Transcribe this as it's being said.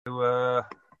to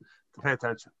pay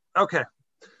attention. Okay,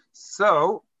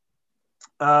 so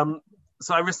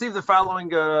so I received the following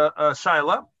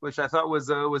shaila, which I thought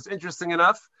was interesting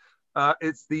enough.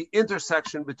 It's the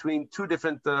intersection between two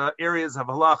different areas of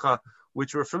halacha,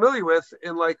 which we're familiar with,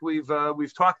 and like we've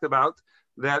talked about,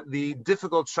 that the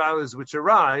difficult shailas which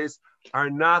arise are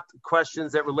not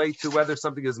questions that relate to whether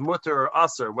something is mutter or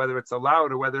asur, whether it's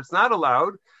allowed or whether it's not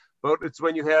allowed, but it's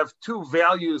when you have two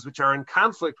values which are in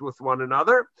conflict with one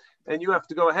another, and you have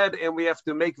to go ahead and we have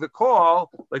to make the call,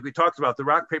 like we talked about, the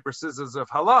rock, paper, scissors of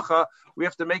halacha. We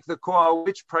have to make the call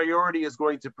which priority is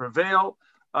going to prevail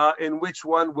and which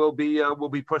one will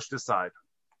be pushed aside.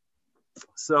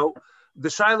 So the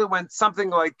shaila went something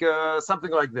like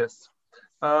this.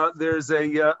 There's a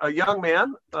young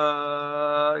man,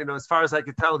 as far as I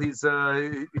could tell, he's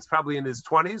probably in his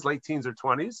 20s, late teens or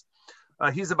 20s.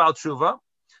 He's about tshuva,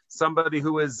 somebody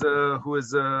who is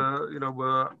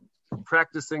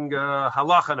practicing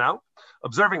halacha now,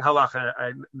 observing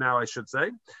halacha now, I should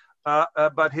say.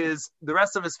 But the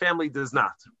rest of his family does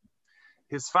not.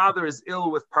 His father is ill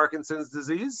with Parkinson's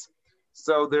disease,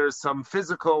 so there's some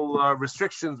physical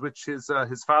restrictions which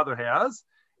his father has.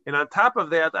 And on top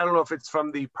of that, I don't know if it's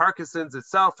from the Parkinson's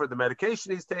itself or the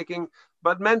medication he's taking,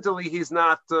 but mentally he's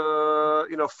not,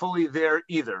 fully there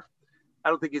either. I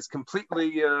don't think he's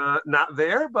completely not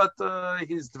there, but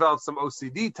he's developed some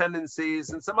OCD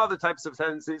tendencies and some other types of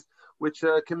tendencies which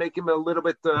can make him a little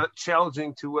bit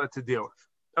challenging to deal with.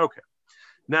 Okay.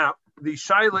 Now, the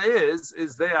shaila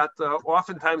is that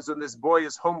oftentimes when this boy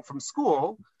is home from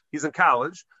school, he's in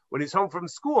college. When he's home from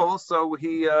school, so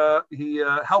he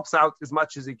helps out as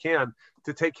much as he can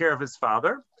to take care of his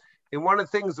father. And one of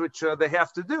the things which they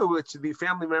have to do, which the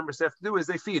family members have to do, is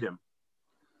they feed him.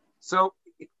 So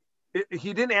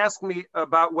he didn't ask me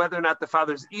about whether or not the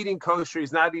father's eating kosher,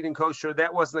 he's not eating kosher.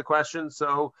 That wasn't the question.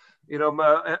 So,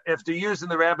 after years in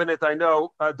the rabbinate, I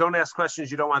know don't ask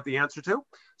questions you don't want the answer to.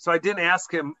 So I didn't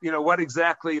ask him, what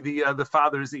exactly the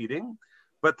father is eating.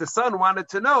 But the son wanted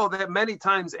to know that many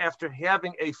times after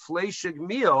having a fleishig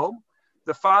meal,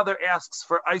 the father asks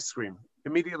for ice cream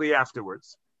immediately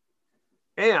afterwards.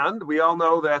 And we all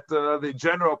know that the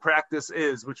general practice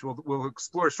is, which we'll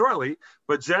explore shortly,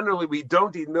 but generally we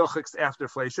don't eat milchiks after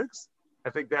fleishigs. I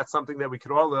think that's something that we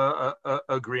could all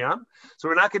agree on. So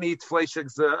we're not going to eat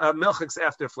milchiks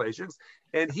after fleishigs.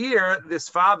 And here, this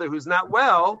father who's not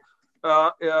well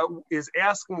is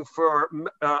asking for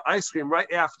ice cream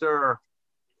right after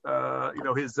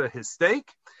his steak.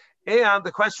 And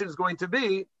the question is going to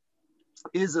be,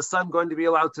 is the son going to be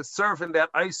allowed to serve him that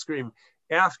ice cream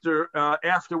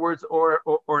afterwards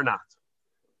or not?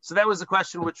 So that was the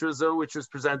question which was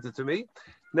presented to me.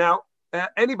 Now,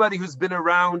 anybody who's been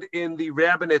around in the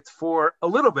rabbinate for a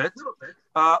little bit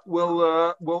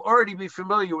will already be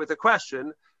familiar with the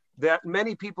question that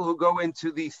many people who go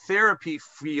into the therapy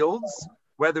fields,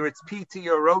 whether it's PT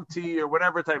or OT or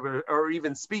whatever type of, or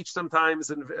even speech sometimes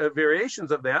and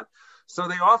variations of that. So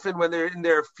they often, when they're in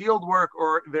their field work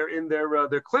or they're in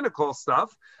their clinical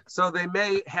stuff, so they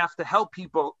may have to help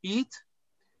people eat.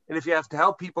 And if you have to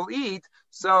help people eat,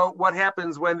 so what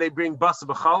happens when they bring basa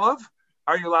b'chalav?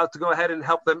 Are you allowed to go ahead and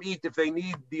help them eat if they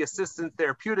need the assistance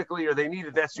therapeutically or they need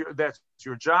it? That's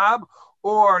your job.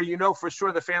 Or for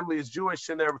sure the family is Jewish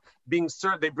and they're being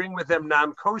served. They bring with them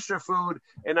non-kosher food.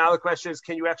 And now the question is,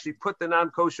 can you actually put the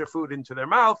non-kosher food into their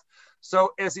mouth?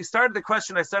 So as he started the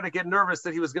question, I started to get nervous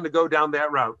that he was going to go down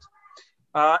that route.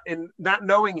 And not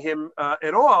knowing him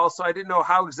at all, so I didn't know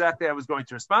how exactly I was going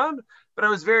to respond. But I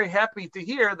was very happy to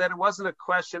hear that it wasn't a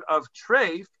question of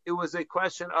treif, it was a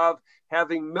question of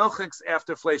having milchiks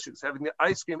after fleishigs, having the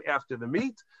ice cream after the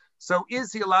meat. So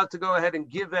is he allowed to go ahead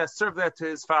and serve that to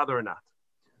his father or not?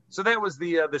 So that was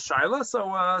the shaila.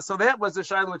 So that was the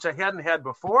shaila which I hadn't had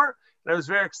before. And I was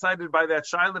very excited by that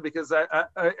shaila because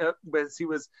as he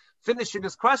was finishing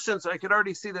his questions, I could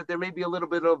already see that there may be a little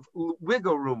bit of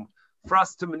wiggle room for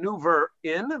us to maneuver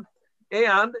in,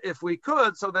 and if we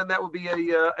could, so then that would be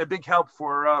a big help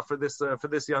for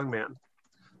this young man.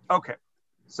 Okay,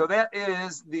 so that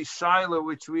is the shaila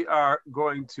which we are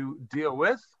going to deal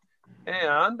with,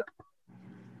 and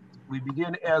we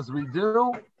begin as we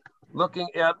do, looking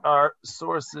at our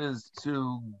sources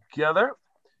together,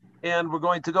 and we're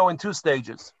going to go in two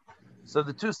stages. So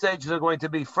the two stages are going to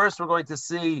be, first we're going to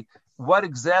see what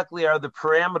exactly are the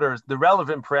parameters, the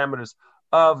relevant parameters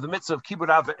of the mitzvah of Kibud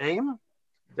Av V'Eim.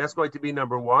 That's going to be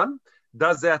number one.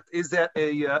 Is that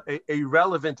a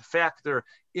relevant factor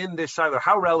in the shiloh?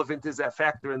 How relevant is that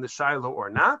factor in the shiloh or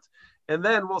not? And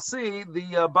then we'll see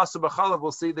the basa b'chalav.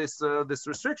 We'll see this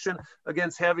restriction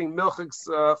against having milchiks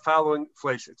following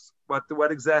fleishiks.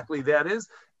 What exactly that is,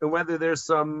 and whether there's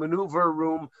some maneuver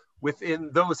room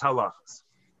within those halachas.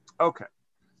 Okay,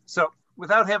 so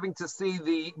without having to see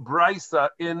the brisa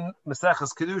in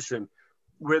Maseches Kedushin,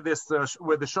 where the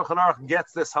Shulchan Aruch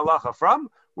gets this halacha from,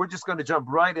 we're just going to jump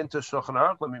right into Shulchan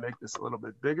Aruch. Let me make this a little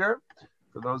bit bigger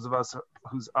for those of us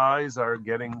whose eyes are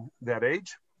getting that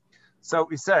age. So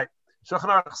we say, Shulchan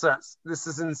Aruch says, this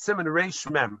is in Siman Reish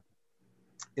Mem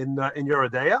in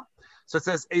Yerodea. So it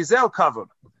says, Ezel Kavod.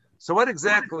 So what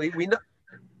exactly,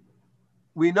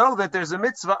 we know that there's a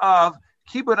mitzvah of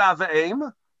Kibud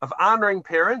Avim, of honoring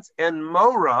parents, and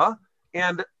Mora,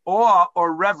 and awe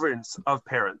or reverence of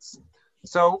parents.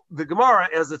 So the Gemara,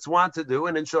 as it's wont to do,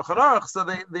 and in Shulchan Aruch, so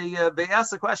they ask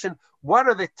the question: what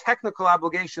are the technical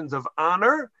obligations of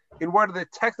honor, and what are the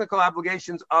technical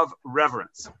obligations of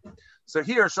reverence? So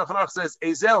here Shulchan Aruch says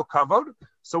Ezel Kavod.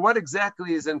 So what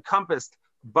exactly is encompassed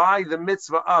by the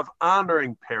mitzvah of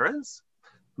honoring parents?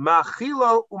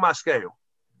 Machilo umashkeu.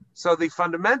 So the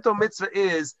fundamental mitzvah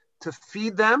is to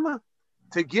feed them,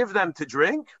 to give them to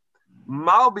drink,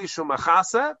 malbishu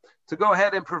machasa, to go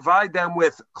ahead and provide them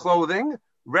with clothing,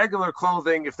 regular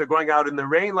clothing if they're going out in the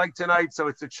rain like tonight. So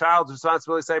it's the child's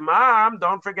responsibility to say, Mom,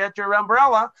 don't forget your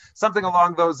umbrella, something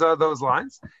along those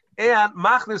lines. And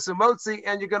machnus umotzi,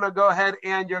 and you're going to go ahead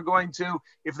and you're going to,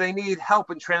 if they need help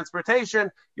in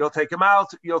transportation, you'll take them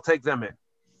out, you'll take them in.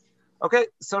 Okay,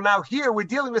 so now here we're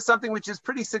dealing with something which is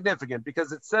pretty significant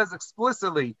because it says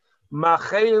explicitly,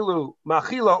 machilo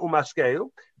umashkeu,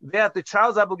 that the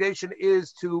child's obligation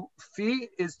is to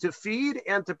feed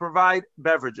and to provide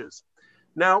beverages.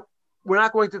 Now, we're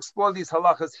not going to explore these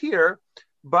halachas here,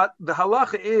 but the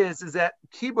halacha is that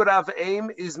kibud avim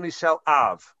is mishel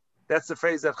av. That's the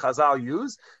phrase that Chazal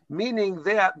use, meaning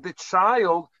that the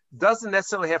child doesn't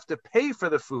necessarily have to pay for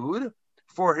the food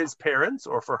for his parents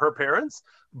or for her parents,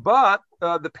 but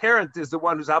the parent is the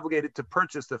one who's obligated to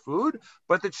purchase the food,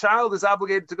 but the child is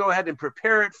obligated to go ahead and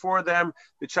prepare it for them.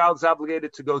 The child is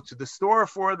obligated to go to the store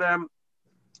for them.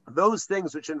 Those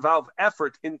things which involve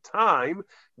effort in time,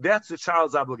 that's the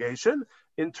child's obligation.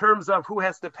 In terms of who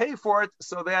has to pay for it,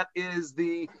 so that is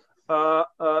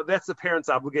that's the parent's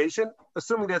obligation,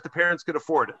 assuming that the parents could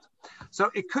afford it.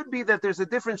 So it could be that there's a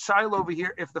different shiloh over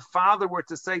here if the father were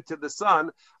to say to the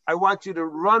son, I want you to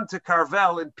run to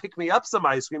Carvel and pick me up some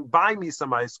ice cream, buy me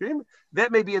some ice cream.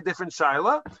 That may be a different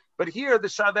shiloh. But here,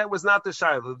 that was not the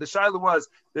shiloh. The shiloh was,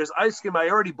 there's ice cream I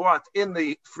already bought in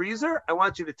the freezer. I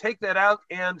want you to take that out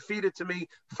and feed it to me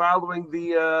following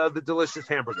the delicious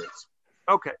hamburgers.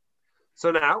 Okay,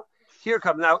 so now, here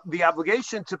comes now the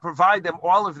obligation to provide them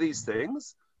all of these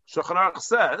things. Shulchan Aruch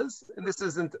says, and this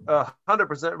isn't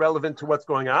 100% relevant to what's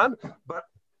going on, but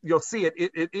you'll see it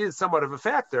is somewhat of a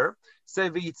factor.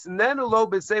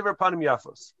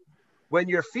 When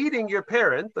you're feeding your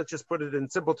parent, let's just put it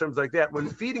in simple terms like that. When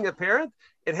feeding a parent,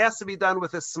 it has to be done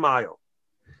with a smile.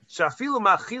 Because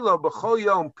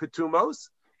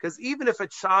even if a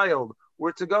child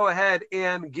were to go ahead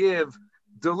and give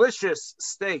delicious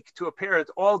steak to a parent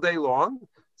all day long,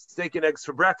 steak and eggs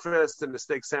for breakfast, and a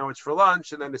steak sandwich for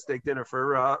lunch, and then a steak dinner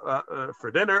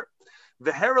for dinner.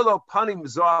 The herelo panim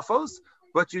zoafos,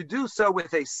 but you do so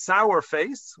with a sour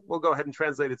face. We'll go ahead and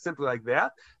translate it simply like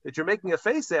that you're making a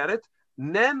face at it.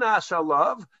 Nenash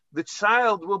alav, the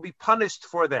child will be punished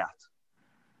for that.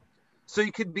 So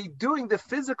you could be doing the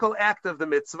physical act of the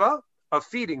mitzvah of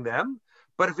feeding them,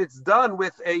 but if it's done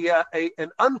with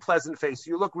an unpleasant face,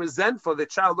 you look resentful, the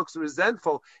child looks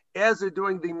resentful as they're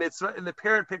doing the mitzvah, and the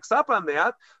parent picks up on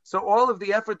that. So all of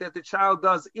the effort that the child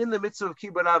does in the mitzvah of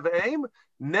Kibud Avim,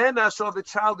 Nenashol, the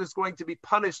child is going to be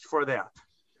punished for that.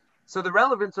 So the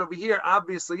relevance over here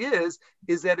obviously is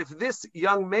that if this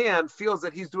young man feels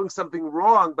that he's doing something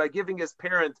wrong by giving his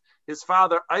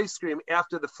father, ice cream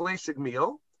after the fleshig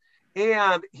meal,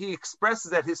 and he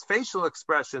expresses that his facial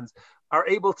expressions are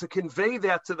able to convey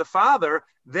that to the father,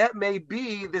 that may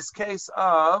be this case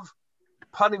of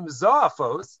panim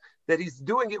zoafos, that he's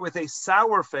doing it with a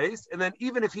sour face. And then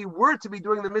even if he were to be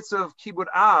doing the mitzvah of Kibud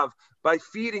Av by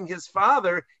feeding his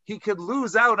father, he could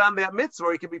lose out on that mitzvah,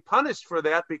 or he could be punished for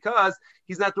that because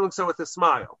he's not doing so with a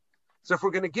smile. So if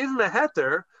we're going to give him a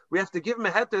heter, we have to give him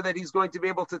a heter that he's going to be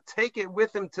able to take it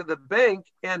with him to the bank,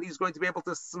 and he's going to be able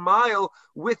to smile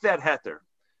with that heter.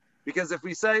 Because if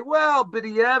we say, well,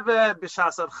 b'diavad,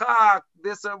 b'shas adchak,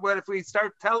 what if we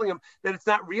start telling him that it's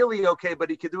not really okay, but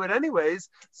he could do it anyways,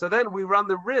 so then we run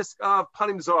the risk of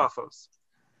panim zoafos.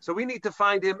 So we need to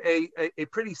find him a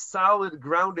pretty solid,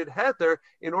 grounded heter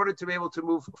in order to be able to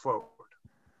move forward.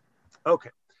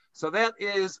 Okay, so that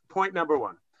is point number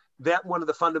one. That one of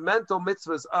the fundamental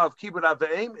mitzvahs of Kibud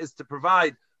Avim is to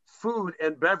provide food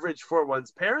and beverage for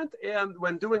one's parent, and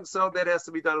when doing so, that has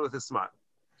to be done with a smile.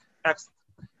 Excellent.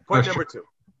 Point number 2.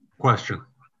 Question.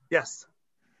 Yes.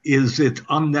 Is it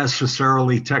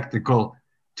unnecessarily technical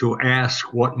to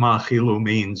ask what machilu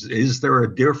means? Is there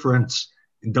a difference?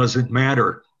 Does it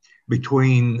matter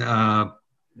between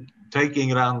taking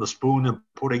it on the spoon and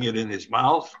putting it in his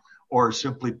mouth, or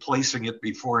simply placing it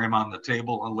before him on the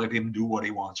table and let him do what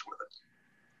he wants with it?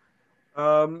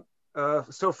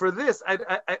 So for this,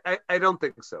 I don't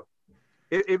think so.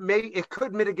 It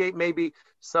could mitigate maybe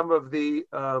some of the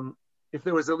if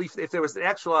there was an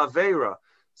actual avera.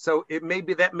 So it may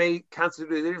be that may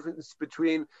constitute the difference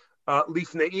between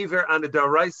lifnei iver on a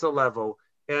daraisa level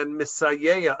and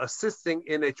misayeya, assisting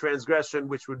in a transgression,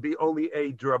 which would be only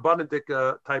a drabanan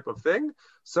type of thing.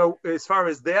 So as far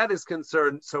as that is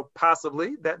concerned, so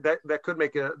possibly that could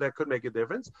make a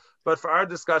difference. But for our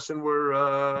discussion,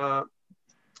 we're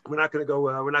not going to go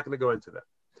into that.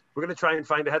 We're going to try and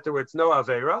find a heter where it's no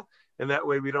avera, and that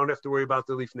way we don't have to worry about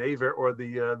the lifnei iver or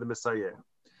the misayeya.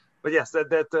 But yes,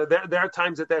 there are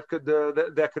times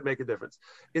that could make a difference.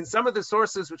 In some of the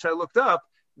sources which I looked up,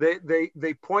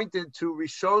 they pointed to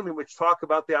Rishonim, which talk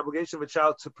about the obligation of a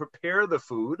child to prepare the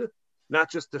food,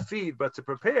 not just to feed, but to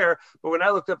prepare. But when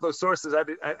I looked up those sources, I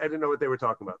didn't know what they were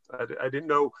talking about. I didn't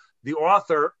know the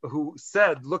author who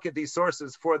said, look at these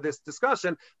sources for this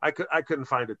discussion. I couldn't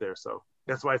find it there. So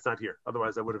that's why it's not here.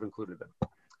 Otherwise, I would have included them.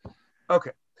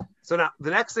 Okay. So now the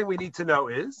next thing we need to know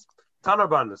is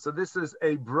Tanarbana. So this is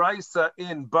a brisa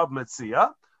in Bab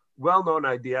Metzia, well-known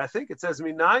idea. I think it says,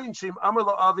 "Minayin shim amar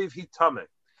lo aviv hitame."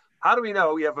 How do we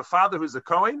know? We have a father who's a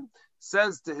Kohen,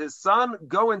 says to his son,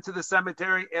 "Go into the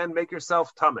cemetery and make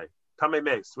yourself tame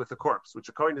mace with a corpse," which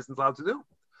a Kohen isn't allowed to do.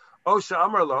 Osha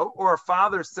amar lo, or a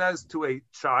father says to a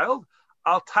child,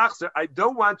 "Al tachzer, I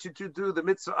don't want you to do the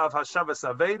mitzvah of hashavas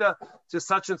aveda to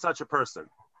such and such a person."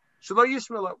 Shelo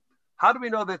yishmelo. How do we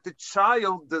know that the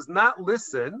child does not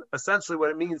listen? Essentially what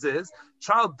it means is,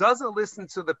 child doesn't listen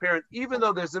to the parent, even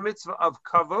though there's a mitzvah of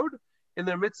kavod and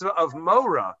the mitzvah of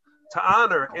mora, to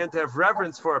honor and to have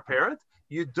reverence for a parent.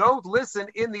 You don't listen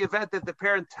in the event that the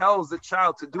parent tells the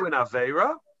child to do an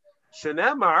aveira.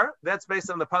 Shenemar, that's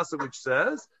based on the pasuk which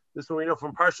says, this one we know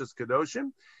from Parshas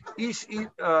Kedoshim,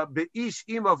 be'ish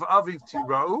imov aviv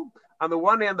tirau. On the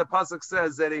one hand, the pasuk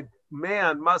says that a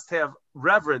man must have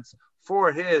reverence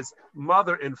for his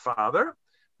mother and father.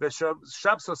 But on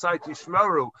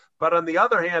the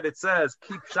other hand, it says,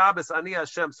 keep Shabbos ani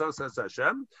Hashem, so says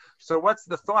Hashem. So what's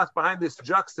the thought behind this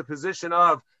juxtaposition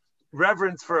of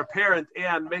reverence for a parent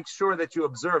and make sure that you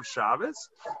observe Shabbos?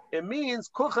 It means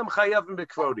kulchem chayavim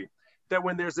b'kvodi, that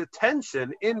when there's a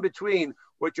tension in between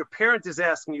what your parent is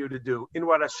asking you to do and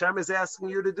what Hashem is asking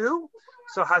you to do,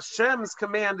 so Hashem's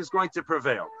command is going to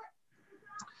prevail.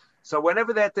 So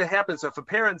whenever that happens, so if a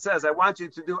parent says, I want you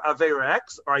to do Aveira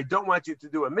X, or I don't want you to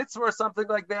do a mitzvah or something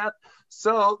like that,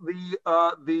 so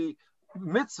the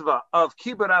mitzvah of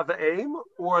Kibbut Avayim,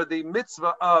 or the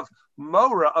mitzvah of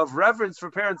Mora, of reverence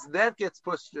for parents, that gets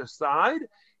pushed aside.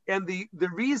 And the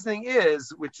reasoning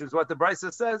is, which is what the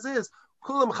Brisa says, is,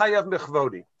 Kulam Chayav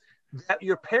Mechvodi, that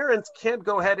your parents can't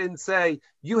go ahead and say,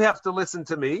 you have to listen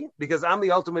to me, because I'm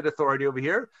the ultimate authority over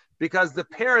here, because the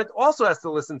parent also has to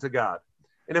listen to God.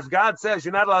 And if God says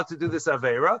you're not allowed to do this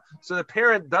Aveira, so the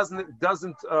parent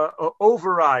doesn't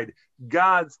override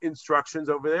God's instructions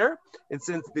over there. And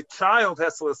since the child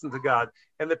has to listen to God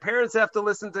and the parents have to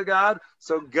listen to God,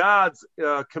 so God's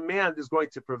command is going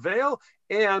to prevail.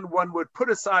 And one would put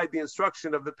aside the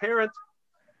instruction of the parent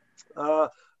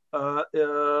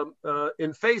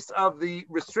in face of the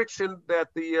restriction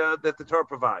that the Torah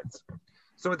provides.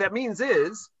 So what that means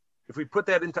is, if we put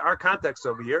that into our context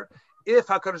over here, if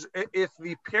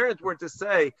the parent were to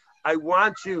say, I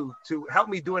want you to help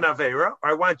me do an Aveira, or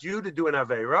I want you to do an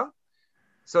Aveira,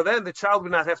 so then the child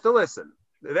would not have to listen.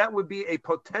 That would be a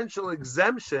potential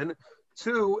exemption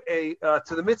to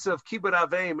the mitzvah of Kibbut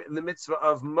Avayim and the mitzvah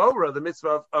of Mora, the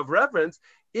mitzvah of reverence,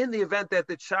 in the event that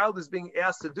the child is being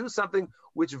asked to do something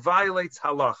which violates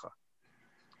halacha.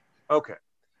 Okay,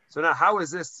 so now how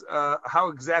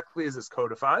exactly is this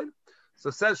codified? So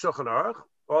says Shulchan Aruch,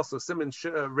 also Simon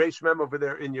Reish Mem over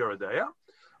there in Yerodea.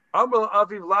 Amar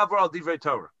Aviv Lavar al Divrei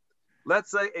Torah.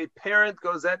 Let's say a parent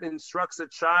goes out and instructs a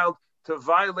child to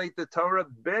violate the Torah,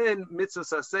 ben mitzvah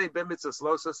saseh, ben mitzvah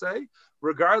lo saseh,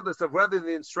 regardless of whether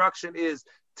the instruction is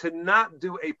to not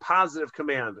do a positive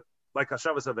command like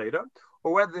Hashavas Aveda,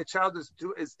 or whether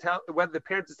whether the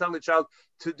parent is telling the child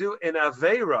to do an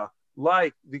Aveira,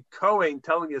 like the Kohen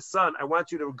telling his son, I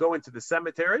want you to go into the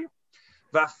cemetery.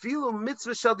 Vafilu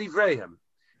mitzvah shel divreihem.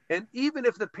 And even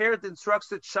if the parent instructs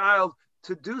the child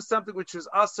to do something which is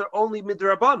asur only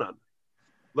midrabanan,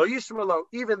 Lo yishmalo.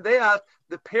 Even that,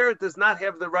 the parent does not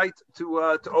have the right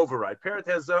to override. Parent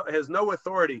has no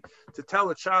authority to tell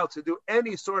a child to do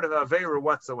any sort of avera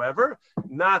whatsoever.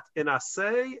 Not an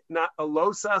asay, not a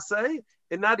los asay,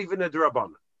 and not even a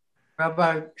draban.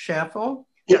 Rabbi Schaffel?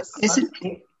 Yes.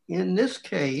 In this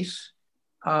case,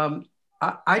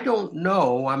 I don't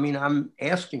know. I mean, I'm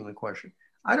asking the question.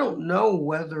 I don't know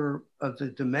whether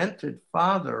the demented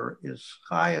father is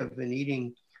chayav in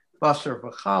eating basar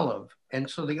v'chalav. And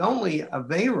so the only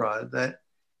avera that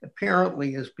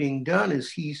apparently is being done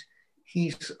is he's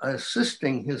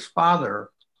assisting his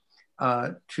father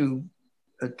to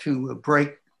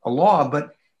break a law.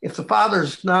 But if the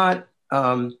father's not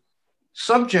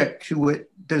subject to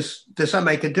it, does that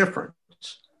make a difference?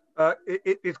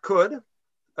 It could.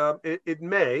 It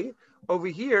may. Over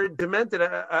here, demented,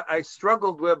 I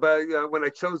struggled with when I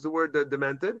chose the word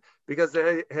demented because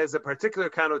it has a particular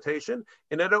connotation,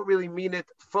 and I don't really mean it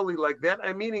fully like that.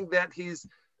 I'm meaning that he's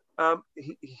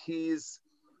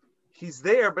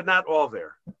there, but not all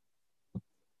there.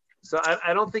 So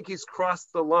I don't think he's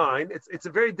crossed the line. It's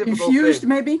a very difficult confused, thing.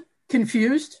 Maybe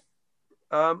confused.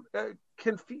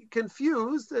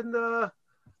 Confused and a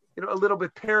little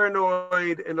bit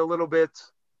paranoid and a little bit.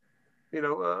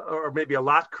 Or maybe a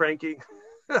lot cranky.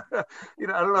 I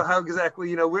don't know how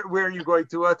exactly, where are you going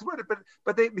to put it,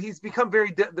 but he's become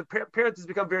the parent has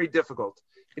become very difficult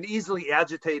and easily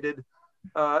agitated.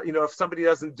 If somebody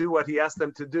doesn't do what he asked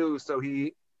them to do, so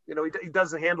he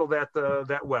doesn't handle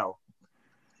that well.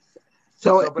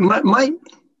 So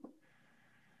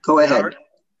go ahead.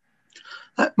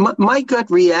 My gut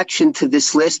reaction to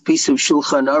this last piece of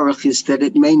Shulchan Aruch is that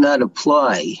it may not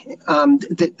apply.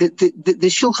 The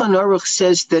Shulchan Aruch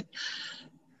says that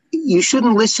you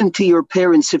shouldn't listen to your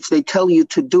parents if they tell you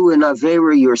to do an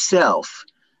avera yourself.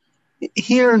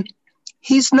 Here,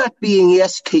 he's not being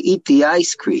asked to eat the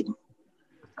ice cream.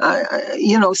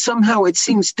 Somehow it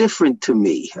seems different to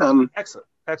me.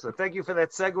 Excellent. Thank you for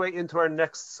that segue into our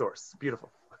next source.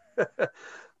 Beautiful.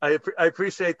 I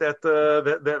appreciate that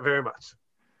very much.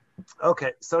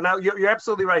 Okay, so now you're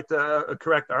absolutely right,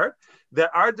 correct, Art.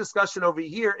 That our discussion over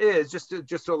here is, just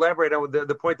to elaborate on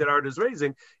the point that Art is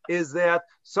raising, is that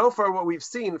so far what we've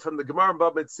seen from the Gemara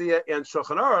Bava Metzia and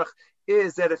Shulchan Aruch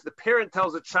is that if the parent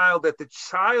tells a child that the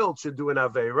child should do an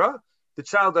avera, the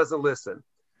child doesn't listen.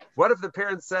 What if the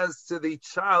parent says to the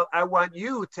child, I want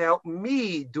you to help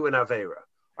me do an avera?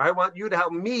 I want you to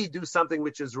help me do something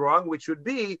which is wrong, which would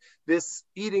be this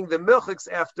eating the milchiks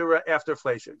after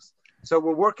fleishiks. So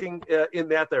we're working in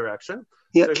that direction.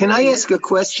 Yeah, so can I ask a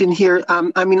question here?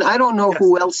 I don't know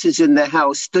who else is in the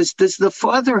house. Does the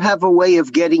father have a way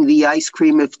of getting the ice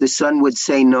cream if the son would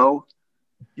say no?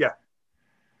 Yeah.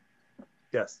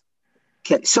 Yes.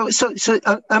 Okay, so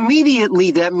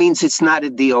immediately that means it's not a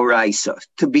dioraisa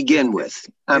to begin with.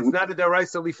 It's not a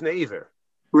dioraisa lifnei iver.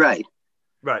 Right.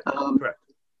 Right. Correct.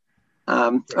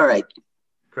 All right.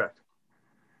 Correct.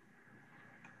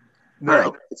 All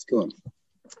right. Let's go on.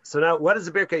 So now, what does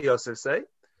the Birkei Yosef say?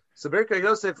 So Birkei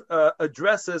Yosef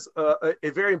addresses a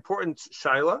very important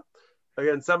shaila.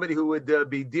 Again, somebody who would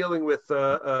be dealing with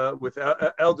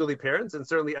elderly parents, and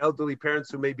certainly elderly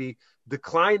parents who may be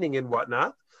declining and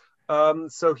whatnot.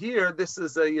 So here, this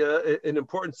is an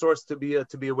important source to be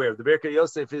aware of. The Birkei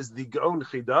Yosef is the Gaon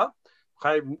Chida,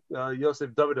 Chaim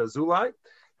Yosef David Azulai,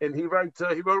 and he wrote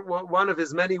one of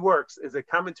his many works is a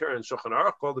commentary on Shulchan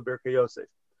Aruch called the Birkei Yosef.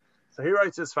 So he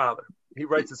writes as follows.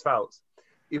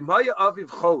 Imaya aviv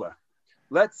chola.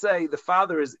 Let's say the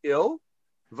father is ill.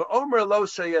 V'omer lo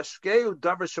sheyashkeu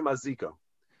davar shemaziko.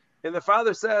 And the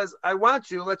father says, I want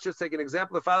you, let's just take an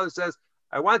example. The father says,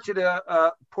 I want you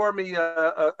to pour me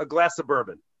a glass of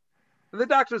bourbon. And the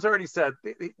doctor's already said,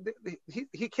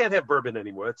 he can't have bourbon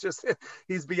anymore. It's just,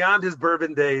 he's beyond his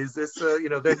bourbon days.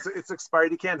 It's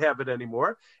expired. He can't have it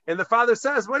anymore. And the father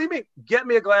says, what do you mean? Get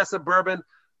me a glass of bourbon.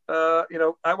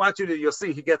 I want you to, you'll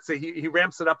see, he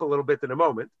ramps it up a little bit in a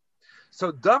moment.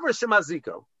 So davar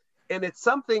shemaziko, and it's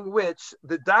something which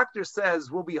the doctor says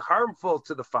will be harmful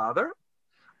to the father,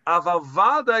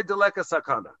 avavadai deleka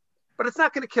sakana, but it's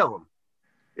not going to kill him.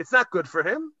 It's not good for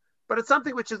him, but it's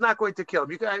something which is not going to kill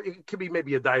him. It could be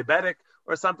maybe a diabetic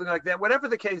or something like that. Whatever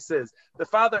the case is, the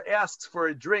father asks for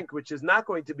a drink which is not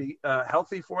going to be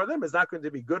healthy for them, is not going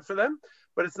to be good for them,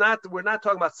 but it's not. We're not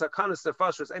talking about sakanas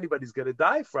nefashos. Anybody's going to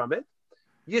die from it.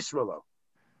 Yishmalo.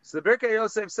 So the Birkei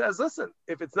Yosef says, listen,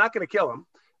 if it's not going to kill him,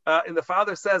 and the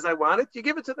father says, I want it, you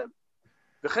give it to them.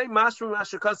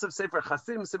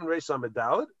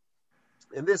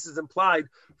 And this is implied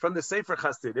from the Sefer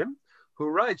Chasidim, who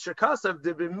writes,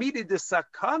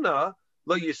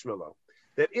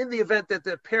 that that in the event that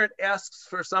the parent asks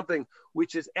for something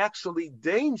which is actually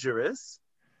dangerous,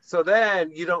 so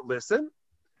then you don't listen.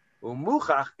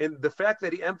 Umuchach, and the fact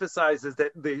that he emphasizes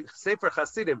that the Sefer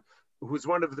Hasidim, who's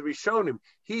one of the Rishonim,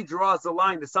 he draws the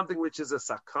line to something which is a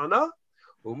sakana.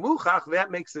 Umuchach, that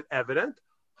makes it evident.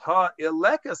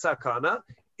 Ha-ileka sakana,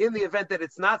 in the event that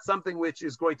it's not something which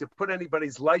is going to put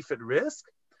anybody's life at risk.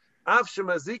 Av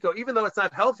shemaziko, even though it's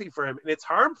not healthy for him and it's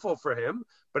harmful for him,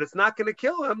 but it's not going to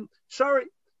kill him, shari.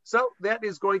 So that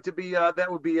is going to be,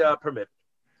 that would be permitted.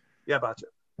 Yeah, Batya.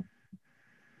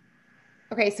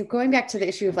 Okay, so going back to the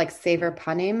issue of like sever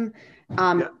panim,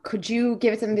 could you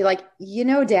give it to them and be like,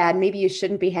 Dad, maybe you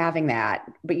shouldn't be having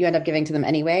that, but you end up giving to them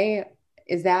anyway?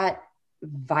 Is that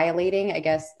violating, I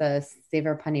guess, the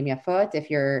sever panim yafot if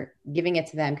you're giving it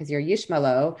to them because you're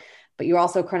yishmalo, but you're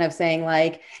also kind of saying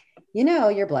like,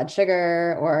 your blood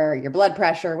sugar or your blood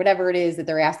pressure, whatever it is that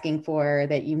they're asking for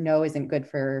that isn't good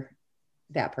for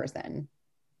that person?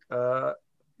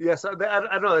 Yes, I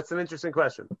don't know. That's an interesting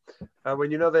question. When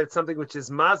you know that it's something which is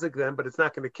mazik them, but it's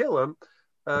not going to kill them,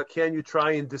 can you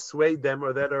try and dissuade them,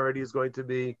 or that already is going to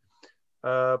be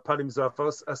panim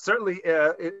zafos? Certainly,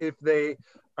 if they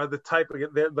are the type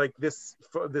of, like this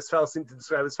fellow seemed to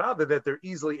describe his father, that they're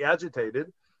easily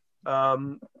agitated.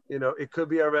 It could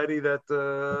be already that.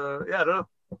 I don't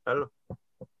know.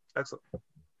 Excellent.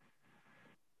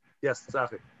 Yes,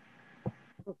 Safi.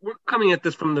 We're coming at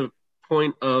this from the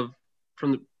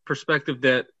perspective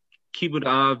that Kibbud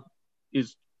Av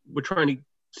we're trying to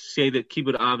say that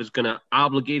Kibbud Av is going to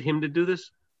obligate him to do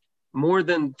this more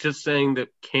than just saying that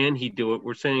can he do it.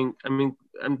 We're saying, I'm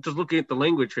just looking at the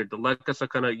language here, the leka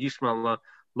sakana yishma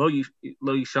lo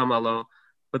yishama,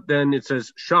 but then it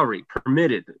says shari,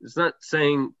 permitted. It's not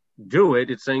saying do it,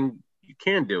 it's saying you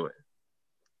can do it.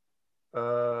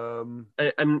 I'm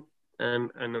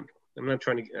not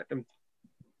trying to, I'm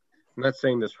not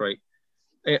saying this right.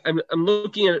 I'm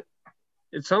looking at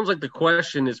it sounds like the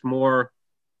question is more,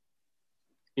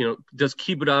 does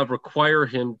Kibbud Av require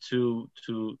him to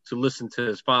listen to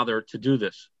his father to do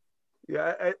this?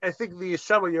 Yeah, I think the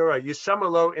Yishama, you're right.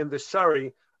 Yishamalo and the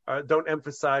Shari don't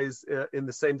emphasize in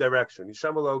the same direction.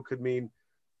 Yishamalo could mean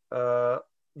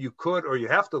you could or you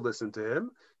have to listen to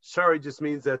him. Shari just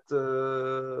means that,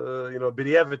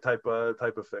 b'diavad type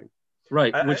of thing.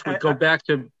 Right, which would go back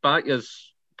to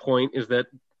Batya's point, is that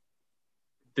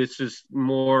this is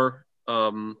more.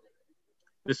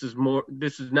 This is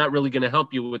not really going to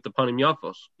help you with the panim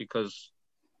yafos because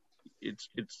it's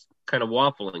kind of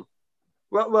waffling.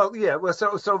 Well, yeah. Well,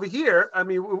 so over here, I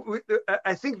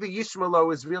think the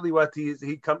yishmalo is really what he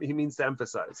means to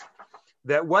emphasize.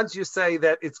 That once you say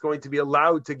that it's going to be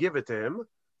allowed to give it to him,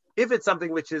 if it's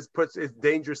something which is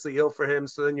dangerously ill for him,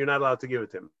 so then you're not allowed to give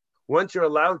it to him. Once you're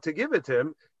allowed to give it to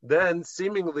him, then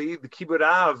seemingly the Kibbud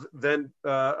Av then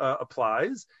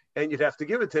applies, and you'd have to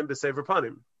give it to him to sever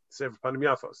panim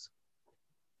yafos.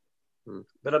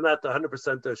 But I'm not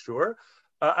 100% sure.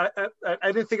 I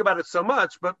didn't think about it so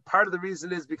much, but part of the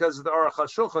reason is because of the Aruch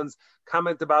HaShulchan's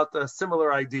comment about a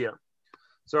similar idea.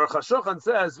 So Aruch HaShulchan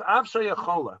says,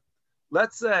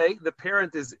 let's say the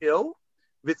parent is ill,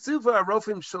 v'tzuva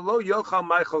arofim shelo yochal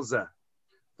ma'achal zeh,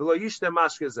 v'lo yishne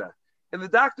mashke zeh. And the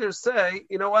doctors say,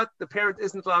 you know what, the parent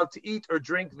isn't allowed to eat or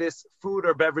drink this food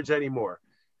or beverage anymore.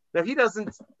 Now, he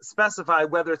doesn't specify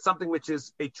whether it's something which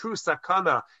is a true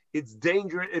sakana, it's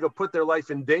dangerous, it'll put their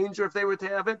life in danger if they were to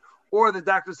have it, or the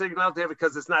doctors say you're not allowed to have it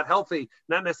because it's not healthy,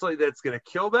 not necessarily that it's going to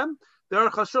kill them. The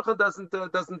Aruch HaShulchan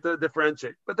doesn't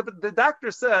differentiate. But the doctor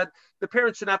said the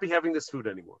parent should not be having this food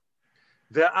anymore.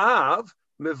 Ve'av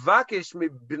mevakesh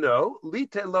mibno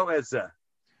lite lo ezeh.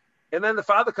 And then the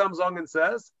father comes along and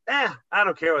says, I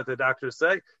don't care what the doctors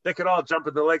say. They could all jump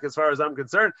in the lake as far as I'm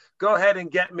concerned. Go ahead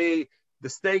and get me the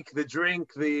steak, the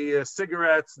drink, the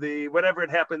cigarettes, the whatever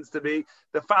it happens to be.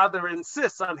 The father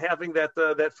insists on having that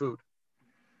food.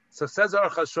 So says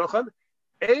Aruch HaShulchan,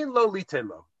 ein lo liten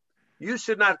lo. You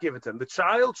should not give it to him. The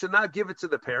child should not give it to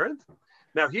the parent.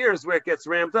 Now here's where it gets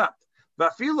ramped up.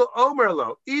 Vafilu omer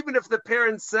lo, even if the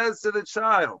parent says to the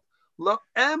child, lo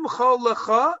emcho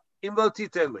lecha im lo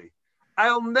titen li.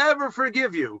 I'll never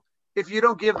forgive you if you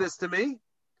don't give this to me.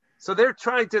 So they're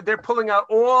pulling out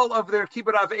all of their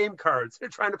Kibbud Av aim cards. They're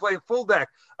trying to play a full deck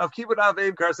of Kibbud Av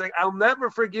aim cards, saying, I'll never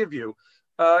forgive you,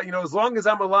 as long as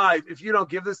I'm alive, if you don't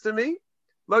give this to me,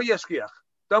 lo yeshkiach.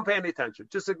 Don't pay any attention.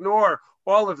 Just ignore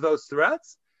all of those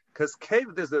threats, because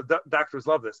the doctors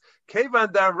love this.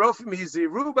 Kevan da rofim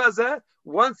hiziru bazeh.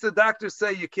 Once the doctors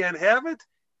say you can't have it,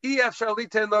 ef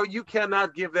shaliten lo, you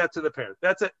cannot give that to the parent.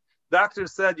 That's it.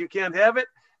 Doctors said you can't have it.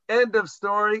 End of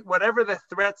story. Whatever the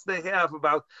threats they have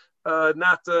about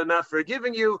not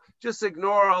forgiving you. Just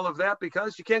ignore all of that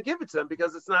because you can't give it to them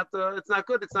because it's not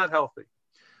good, it's not healthy.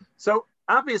 So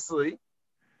obviously,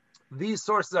 these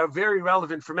sources are very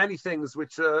relevant for many things,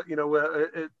 which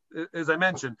as I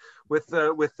mentioned, with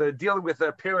dealing with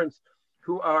parents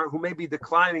who may be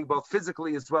declining both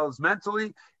physically as well as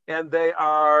mentally, and they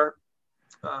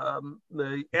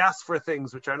ask for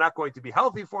things which are not going to be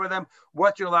healthy for them,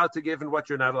 what you're allowed to give and what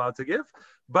you're not allowed to give.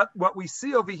 But what we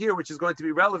see over here, which is going to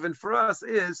be relevant for us,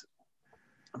 is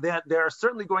that there are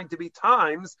certainly going to be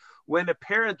times when a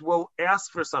parent will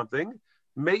ask for something,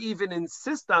 may even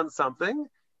insist on something,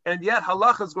 and yet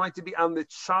halacha is going to be on the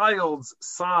child's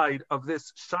side of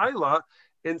this shaila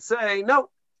and say, no,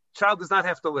 child does not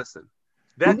have to listen.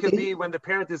 That could be when the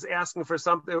parent is asking for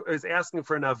something, is asking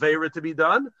for an aveira to be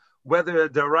done, whether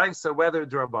deraisa, whether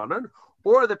drabanan,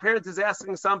 or the parent is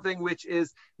asking something which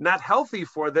is not healthy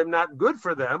for them, not good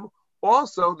for them.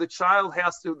 Also, the child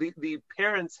has to, the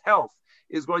parent's health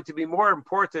is going to be more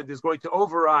important, is going to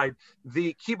override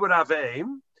the kibud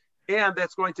aveim, and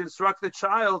that's going to instruct the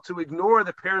child to ignore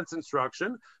the parent's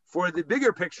instruction for the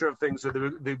bigger picture of things, or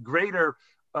the greater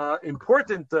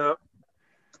important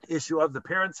issue of the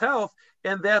parent's health,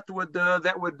 and that would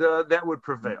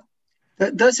prevail.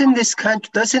 Doesn't this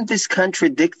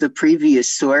contradict the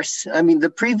previous source? I mean, the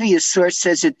previous source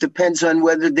says it depends on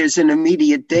whether there's an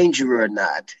immediate danger or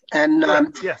not. And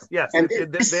yes, and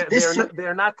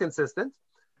they're not consistent.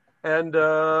 And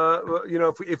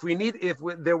if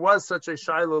there was such a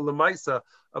shiloh lemaisa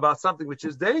about something which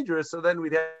is dangerous, so then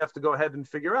we'd have to go ahead and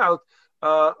figure out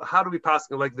how do we pass,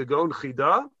 like the Gon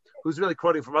Chida, who's really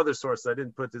quoting from other sources. I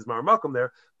didn't put his Maramakum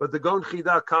there, but the Gon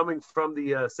Chida coming from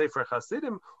the Sefer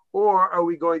Hasidim, or are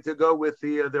we going to go with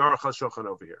the Aruch HaShulchan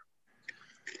over here?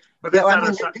 But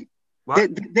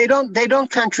they don't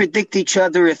contradict each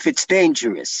other if it's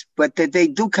dangerous, but they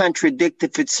do contradict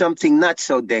if it's something not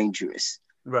so dangerous.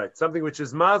 Right, something which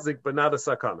is mazik but not a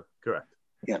sakana. Correct.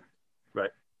 Yeah.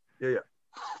 Right. Yeah.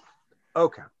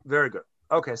 Okay. Very good.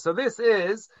 Okay, so this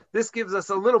gives us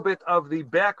a little bit of the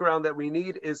background that we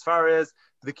need as far as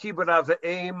the kibbud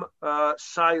aveim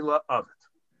shaila of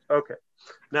it. Okay.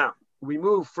 Now we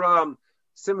move from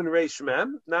Siman Reish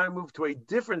Mem. Now we move to a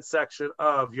different section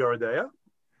of Yoredeya.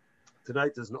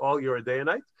 Tonight is an all Yoredeya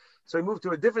night. So we move to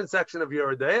a different section of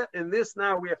Yoredeya. In this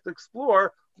now we have to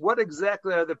explore what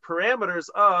exactly are the parameters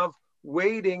of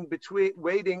waiting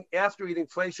after eating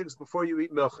fleishiks before you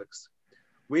eat milchiks.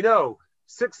 We know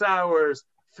 6 hours,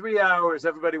 3 hours,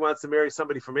 everybody wants to marry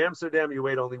somebody from Amsterdam, you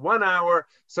wait only 1 hour,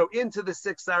 so into the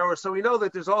 6 hours. So we know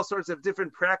that there's all sorts of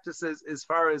different practices as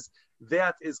far as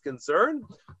that is concerned.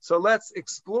 So let's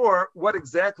explore what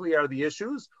exactly are the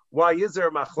issues, why is there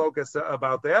a machlokas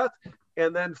about that,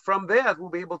 and then from that we'll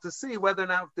be able to see whether or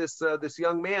not this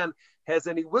young man has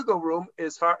any wiggle room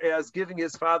as far as giving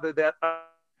his father that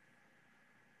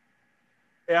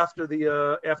after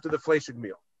the fleishig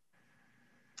meal.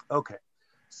 Okay.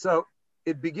 So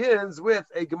it begins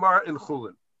with a Gemara in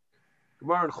Chulin.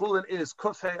 Gemara in Chulin is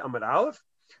Kufay Amud Aleph,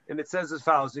 and it says as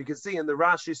follows. You can see in the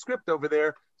Rashi script over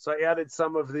there. So I added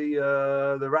some of the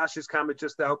Rashi's comment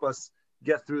just to help us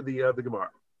get through the Gemara.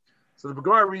 So the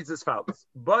Gemara reads as follows: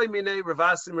 Boi minei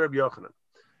Ravasim Rabbi Yochanan.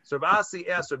 So Ravasi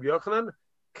asked Rabbi Yochanan,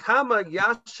 Kama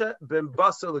yasha ben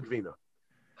basar legvina.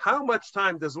 How much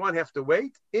time does one have to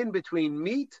wait in between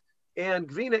meat and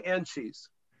gvina and cheese?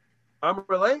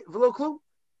 Amrele v'lo klum.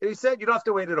 And he said, you don't have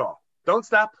to wait at all. Don't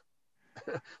stop.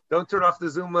 Don't turn off the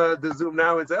Zoom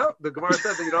now and say, oh, the Gemara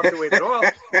said that you don't have to wait at all.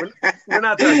 We're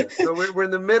not done yet. So we're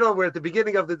in the middle. We're at the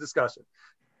beginning of the discussion.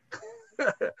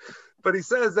 But he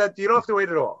says that you don't have to wait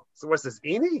at all. So what says,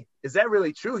 Ini? Is that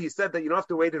really true? He said that you don't have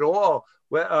to wait at all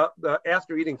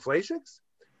after eating fleishiks?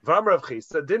 Vam Rav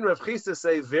Chisa. Didn't Rav Chisa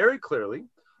say very clearly,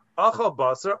 Achal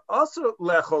basar also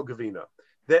lechol gavina,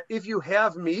 that if you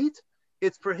have meat,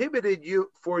 it's prohibited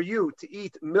for you to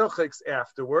eat milchiks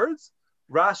afterwards.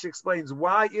 Rashi explains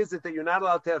why is it that you're not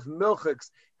allowed to have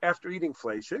milchiks after eating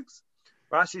fleishiks.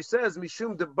 Rashi says,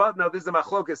 Mishum debat. Now this is a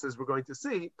machlokas as we're going to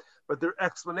see, but the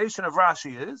explanation of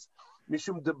Rashi is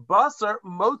Mishum debasar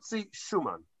motzi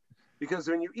shuman, because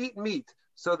when you eat meat,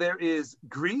 so there is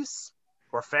grease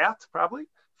or fat, probably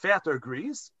fat or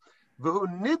grease, v'hu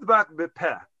nidbak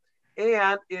bepeh,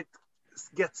 and it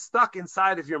gets stuck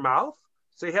inside of your mouth.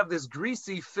 So you have this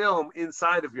greasy film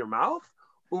inside of your mouth.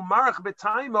 Umarach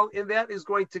betaimo, and that is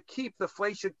going to keep the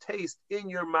fleishik taste in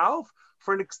your mouth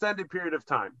for an extended period of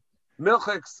time.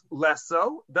 Milchiks less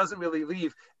so, doesn't really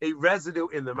leave a residue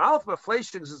in the mouth, but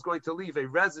fleishiks is going to leave a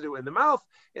residue in the mouth,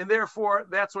 and therefore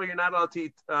that's why you're not allowed to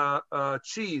eat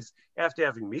cheese after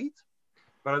having meat.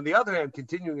 But on the other hand,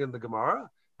 continuing in the Gemara,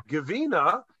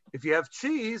 Gavina, If you have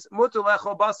cheese, mutar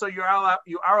lechol basar,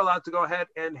 you are allowed to go ahead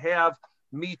and have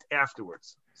meat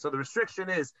afterwards. So the restriction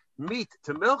is meat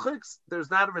to milchiks. There's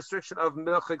not a restriction of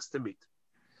milchiks to meat.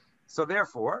 So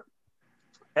therefore,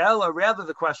 Ella, rather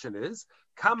the question is,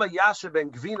 Kama Yasha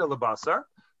ben Gvina lebasar.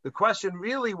 The question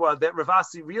really was that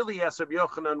Ravasi really asked Rabbi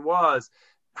Yochanan was,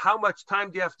 how much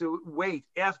time do you have to wait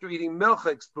after eating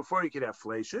milchiks before you could have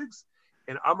fleishigs?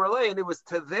 And Amar Lei, and it was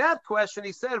to that question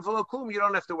he said, V'lo klum, you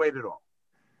don't have to wait at all.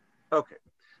 Okay,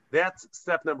 that's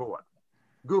step number one.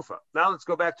 Gufa. Now let's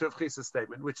go back to Rav Chisa's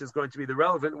statement, which is going to be the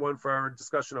relevant one for our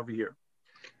discussion over here.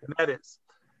 And that is,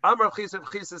 Amar Rav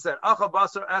Chisa said, Achal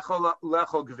basar echol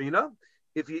lechol gvina.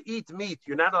 If you eat meat,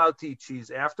 you're not allowed to eat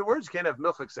cheese afterwards. You can't have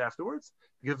milchiks afterwards.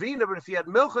 Gvina, but if you had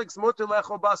milchiks, mutar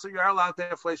lechol basar, you're allowed to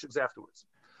have fleishigs afterwards.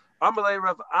 Amar Lei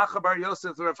Rav Acha bar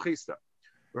Yosef Rav Chisa.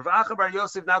 Rav Acha bar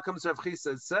Yosef now comes to Rav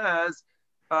Chisa and says,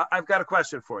 I've got a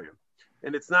question for you.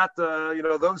 And it's not,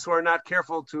 those who are not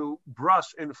careful to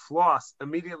brush and floss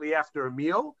immediately after a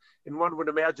meal. And one would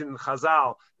imagine in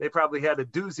Chazal, they probably had a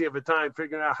doozy of a time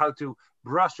figuring out how to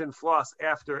brush and floss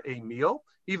after a meal,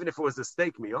 even if it was a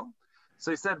steak meal. So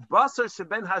he said, Basar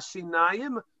sheben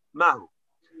hashinayim mahu.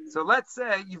 So let's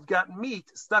say you've got meat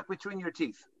stuck between your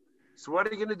teeth. So what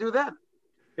are you going to do then?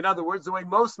 In other words, the way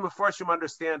most Mefarshim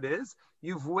understand is,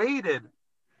 you've waited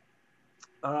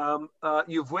some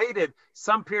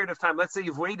period of time. Let's say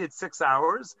you've waited 6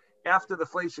 hours after the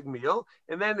fleishig meal,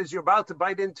 and then as you're about to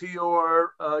bite into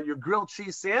your grilled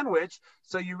cheese sandwich,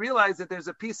 so you realize that there's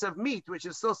a piece of meat which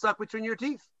is still stuck between your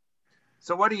teeth.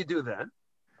 So what do you do then?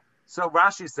 So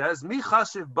Rashi says, Mi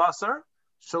chashiv basar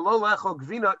shelo lechol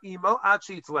gvina imo ad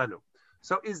sheyitzlenu.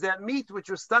 So is that meat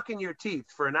which was stuck in your teeth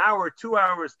for an hour, 2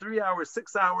 hours, 3 hours,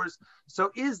 6 hours,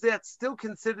 so is that still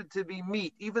considered to be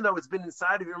meat, even though it's been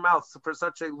inside of your mouth for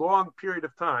such a long period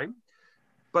of time?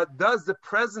 But does the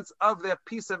presence of that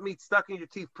piece of meat stuck in your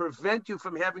teeth prevent you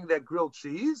from having that grilled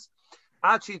cheese,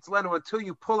 until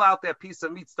you pull out that piece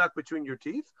of meat stuck between your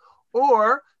teeth?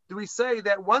 Or do we say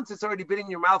that once it's already been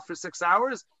in your mouth for 6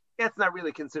 hours, it's not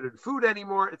really considered food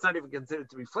anymore. It's not even considered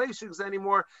to be fleishigs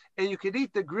anymore. And you could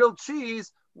eat the grilled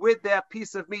cheese with that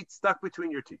piece of meat stuck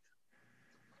between your teeth.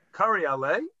 Kari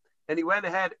alei, and he went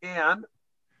ahead and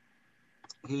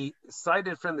he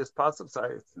cited from this pasuk,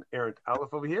 sorry, it's an errant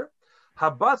aleph over here,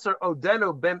 Habasar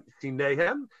odeno ben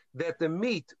tinehem, that the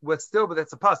meat was still, but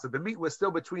that's a pasuk, the meat was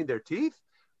still between their teeth.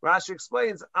 Rashi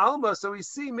explains, Alma, so we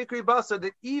see mikri basar,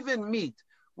 that even meat,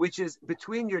 which is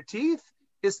between your teeth,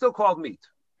 is still called meat.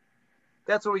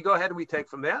 That's what we go ahead and we take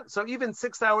from that. So even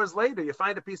 6 hours later, you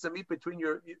find a piece of meat between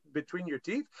your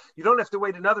teeth. You don't have to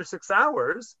wait another 6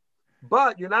 hours,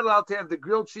 but you're not allowed to have the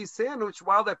grilled cheese sandwich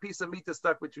while that piece of meat is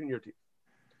stuck between your teeth.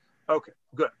 Okay,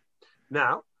 good.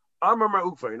 Now, Amar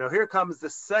Ma'ukva. Now here comes the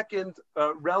second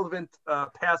relevant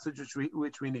passage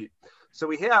which we need. So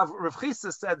we have Rav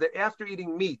Chisa said that after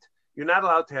eating meat, you're not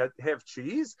allowed to have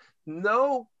cheese.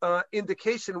 No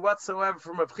indication whatsoever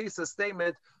from Rav Chisa's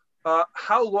statement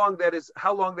how long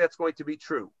that's going to be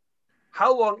true.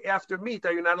 How long after meat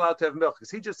are you not allowed to have milk?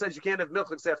 Because he just says you can't have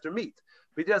milk after meat,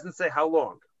 but he doesn't say how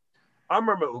long.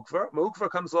 Amar Ma'ukva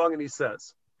comes along and he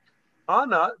says,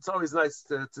 Ana, it's always nice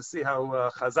to see how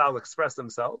Chazal express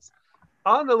themselves.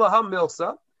 Ana laham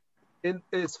milsa,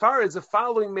 as far as the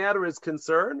following matter is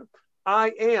concerned,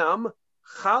 I am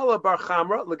chala bar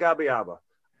chamra legabi abba.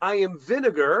 I am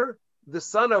vinegar, the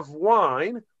son of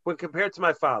wine, when compared to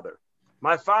my father.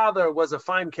 My father was a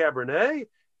fine Cabernet,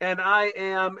 and I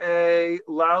am a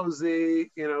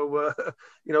lousy,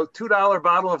 $2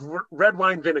 bottle of red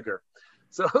wine vinegar.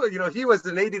 So, he was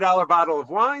an $80 bottle of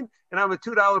wine, and I'm a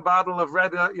 $2 bottle of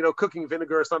red, cooking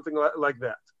vinegar or something like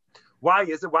that. Why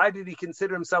is it? Why did he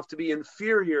consider himself to be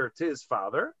inferior to his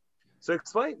father? So he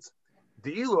explains.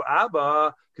 Di'ilu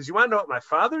Abba, because you want to know what my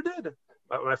father did?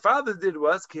 What my father did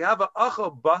was, Kihava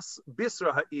Acho Bas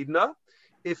Bisra Ha'idna,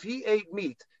 if he ate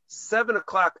meat 7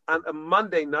 o'clock on a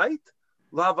Monday night,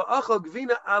 Lava Achal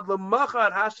Gvina Ad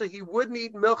Lamachar Hasha, he wouldn't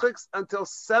eat milchiks until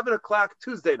 7 o'clock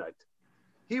Tuesday night.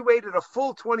 He waited a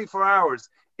full 24 hours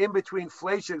in between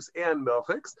fleishigs and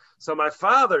milchiks. So my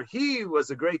father, he was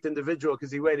a great individual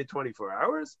because he waited 24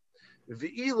 hours.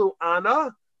 V'ilu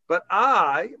Ana, but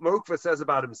I, Marukva says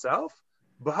about himself,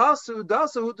 B'hasu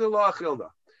dasu hutu achilna.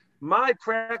 My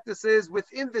practice is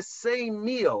within the same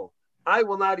meal, I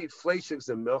will not eat fleishigs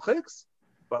and milchiks.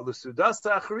 But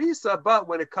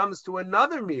when it comes to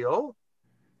another meal,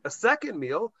 a second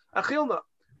meal, achilna.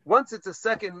 Once it's a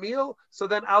second meal, so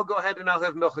then I'll go ahead and I'll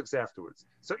have milchiks afterwards.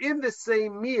 So in the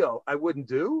same meal, I wouldn't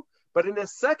do, but in a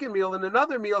second meal, in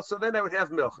another meal, so then I would have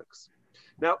milchiks.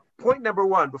 Now, point number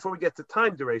one, before we get to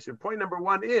time duration, point number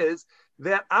one is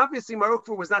that obviously Mar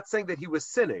Ukva was not saying that he was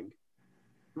sinning.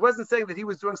 He wasn't saying that he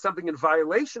was doing something in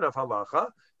violation of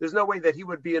halacha. There's no way that he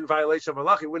would be in violation of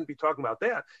halacha. He wouldn't be talking about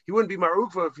that. He wouldn't be Mar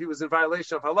Ukva if he was in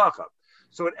violation of halacha.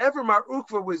 So whatever Mar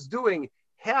Ukva was doing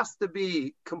has to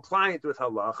be compliant with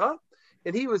halacha.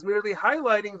 And he was merely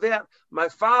highlighting that my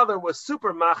father was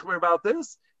super machmer about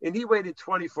this, and he waited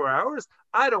 24 hours.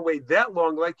 I don't wait that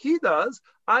long like he does.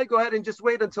 I go ahead and just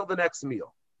wait until the next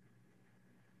meal.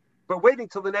 But waiting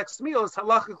till the next meal is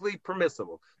halachically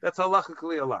permissible. That's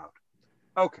halachically allowed.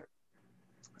 Okay.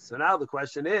 So now the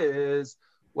question is,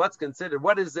 what's considered?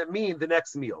 What does it mean, the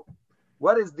next meal?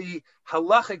 What is the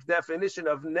halachic definition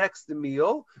of next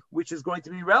meal, which is going to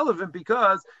be relevant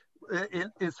because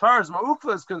as far as Mar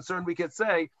Ukva is concerned, we could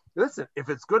say, listen, if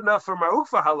it's good enough for Mar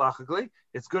Ukva halachically,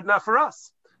 it's good enough for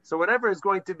us. So whatever is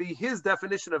going to be his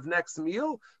definition of next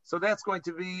meal, so that's going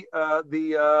to be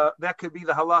that could be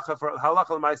the halacha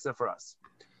l'maisa for us.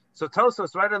 So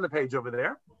Tosos right on the page over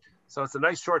there. So it's a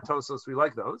nice short Tosos. We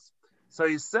like those. So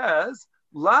he says,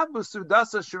 La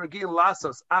busudasa shiragin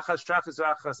lasos achas shachis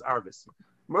achas arvis.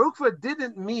 Mar Ukva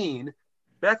didn't mean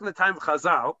back in the time of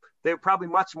Chazal, they were probably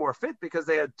much more fit because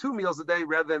they had 2 meals a day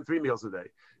rather than 3 meals a day.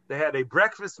 They had a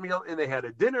breakfast meal and they had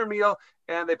a dinner meal,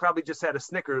 and they probably just had a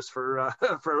Snickers for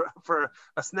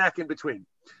a snack in between.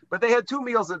 But they had 2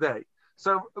 meals a day.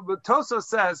 So Tosos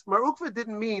says Mar Ukva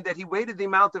didn't mean that he waited the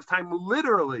amount of time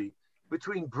literally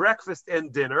between breakfast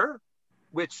and dinner,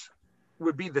 which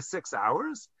would be the 6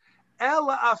 hours,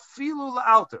 ela afilu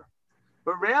la'alter.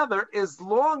 But rather, as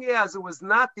long as it was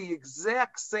not the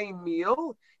exact same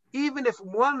meal, even if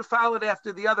one followed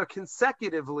after the other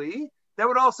consecutively, that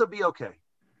would also be okay.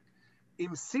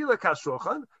 Im silak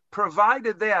hashulchan,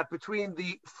 provided that between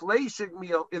the fleishig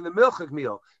meal and the milchig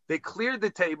meal, they cleared the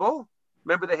table.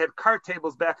 Remember, they had cart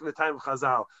tables back in the time of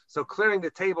Chazal. So clearing the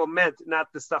table meant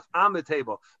not the stuff on the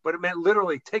table, but it meant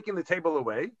literally taking the table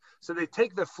away. So they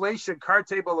take the fleishig cart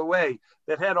table away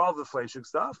that had all the fleishig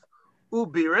stuff.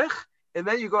 Ubirich. And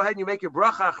then you go ahead and you make your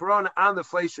bracha achrona on the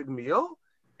fleishig meal.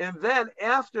 And then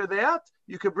after that,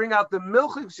 you could bring out the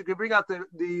milchigs, you could bring out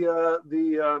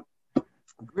the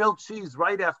grilled cheese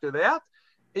right after that,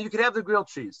 and you could have the grilled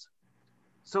cheese.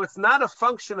 So it's not a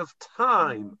function of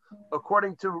time,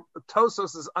 according to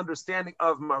Tosos' understanding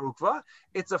of Mar Ukva.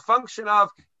 It's a function of,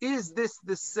 is this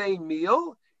the same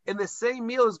meal? And the same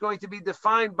meal is going to be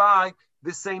defined by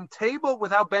the same table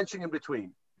without benching in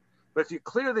between. But if you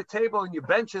clear the table and you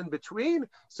bench in between,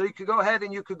 so you could go ahead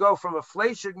and you could go from a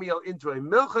fleishig meal into a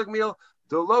milchig meal,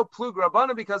 to lo plug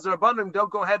rabbanim, because the rabbanim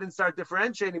don't go ahead and start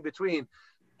differentiating between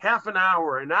half an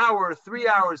hour, 3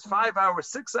 hours, 5 hours,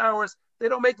 6 hours. They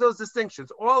don't make those distinctions.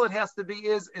 All it has to be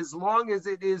is as long as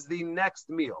it is the next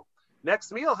meal.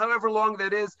 Next meal, however long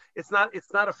that is, it's not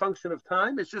a function of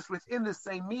time. It's just within the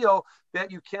same meal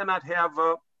that you cannot have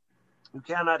the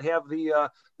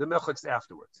milchigs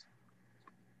afterwards.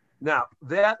 Now,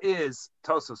 that is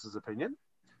Tosos' opinion,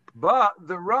 but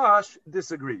the Rosh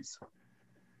disagrees.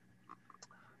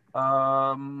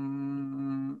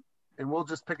 And we'll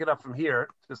just pick it up from here,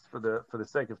 just for the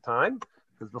sake of time,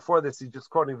 because before this, he's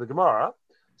just quoting the Gemara.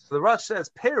 So the Rosh says,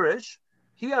 Perish,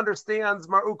 he understands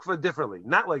Mar Ukva differently,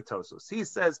 not like Tosos. He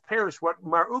says, Perish, what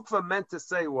Mar Ukva meant to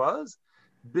say was,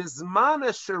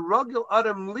 Bismana sherogil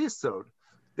adam lisod,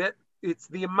 that it's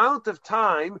the amount of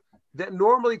time that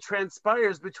normally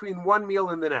transpires between one meal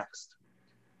and the next.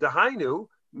 Dahainu,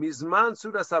 mizman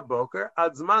sudas haboker,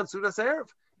 adzman sudas erev,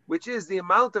 which is the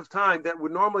amount of time that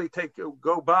would normally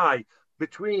go by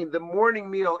between the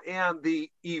morning meal and the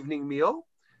evening meal.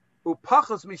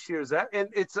 Upachos mishirza, and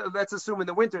let's assume in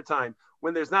the wintertime,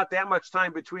 when there's not that much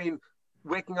time between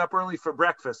waking up early for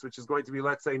breakfast, which is going to be,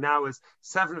 let's say now is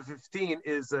 7:15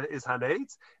 is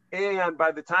Hanetz, and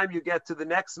by the time you get to the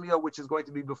next meal, which is going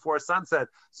to be before sunset,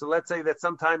 so let's say that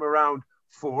sometime around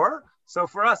 4. So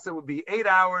for us, it would be 8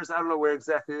 hours. I don't know where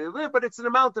exactly they live, but it's an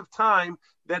amount of time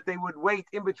that they would wait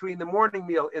in between the morning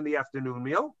meal and the afternoon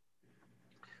meal.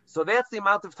 So that's the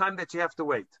amount of time that you have to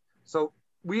wait. So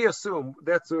we assume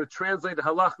that's translated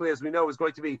halachically, as we know, is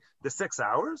going to be the 6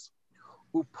 hours.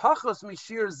 Upachos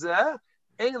mishir zeh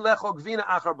ein lecho gvina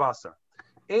achar basar.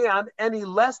 And any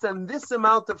less than this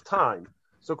amount of time.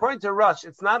 So according to Rush,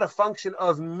 it's not a function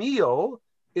of meal.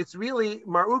 It's really,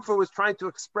 Mar Ukva was trying to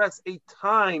express a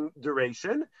time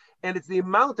duration, and it's the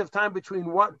amount of time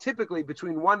typically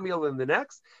between one meal and the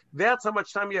next. That's how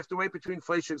much time you have to wait between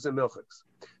fleishigs and milchigs.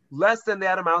 Less than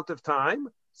that amount of time,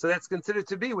 so that's considered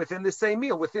to be within the same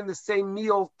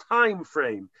meal time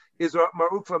frame, is what Mar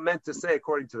Ukva meant to say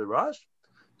according to the Rush.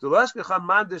 The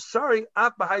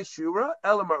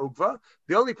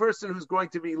only person who's going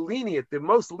to be lenient, the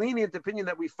most lenient opinion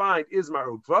that we find is Mar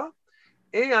Ukva.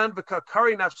 And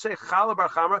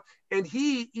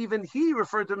he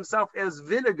referred to himself as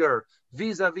vinegar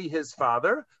vis-a-vis his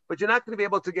father, but you're not going to be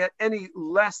able to get any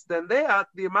less than that,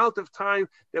 the amount of time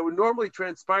that would normally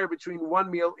transpire between one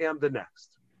meal and the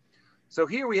next. So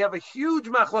here we have a huge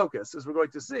machlokas, as we're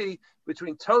going to see,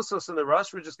 between Tosos and the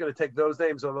Rush. We're just going to take those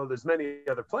names, although there's many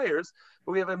other players,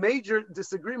 but we have a major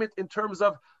disagreement in terms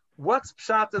of what's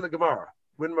pshat in the Gemara.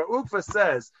 When Mar Ukva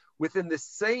says, within the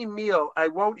same meal, I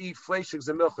won't eat fleishigs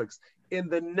and milchigs, in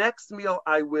the next meal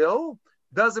I will,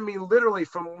 doesn't mean literally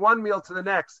from one meal to the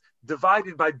next,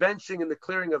 divided by benching and the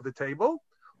clearing of the table,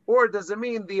 or does it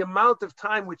mean the amount of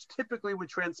time which typically would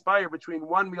transpire between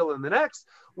one meal and the next,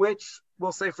 which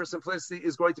we'll say for simplicity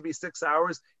is going to be 6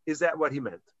 hours? Is that what he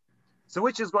meant? So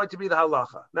which is going to be the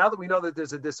halacha? Now that we know that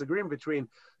there's a disagreement between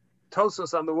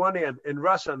Tosos on the one hand and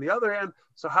Rush on the other hand,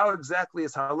 so how exactly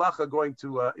is halacha going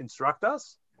to instruct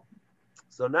us?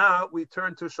 So now we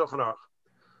turn to Shulchan Aruch.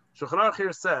 Shulchan Aruch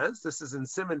here says, this is in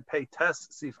Siman Pei Tes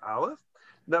Sif Aleph,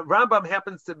 that Rambam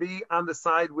happens to be on the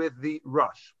side with the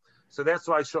Rush. So that's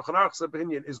why Shulchan Aruch's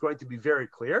opinion is going to be very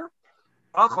clear.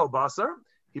 Achol Basar,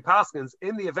 he paskins,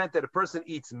 in the event that a person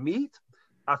eats meat,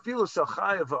 afilu shel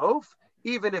chayav v'of,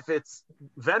 even if it's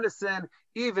venison,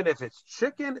 even if it's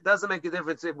chicken, it doesn't make a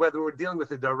difference whether we're dealing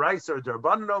with a daraisa or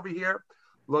darbanan over here.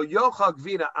 Lo yochal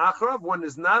gvina achrav, one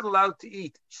is not allowed to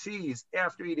eat cheese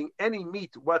after eating any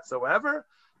meat whatsoever,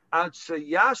 ad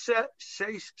sheyashe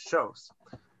sheish shos,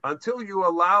 until you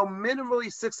allow minimally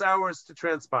 6 hours to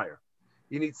transpire.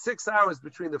 You need 6 hours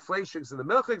between the fleishigs and the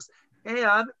milchigs,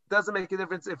 and doesn't make a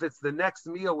difference if it's the next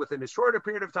meal within a shorter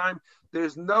period of time.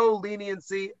 There's no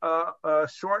leniency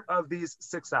short of these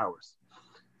 6 hours.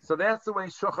 So that's the way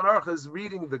Shulchan Aruch is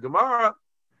reading the Gemara.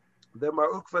 The Mar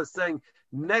Ukva is saying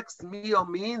next meal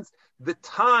means the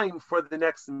time for the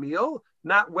next meal,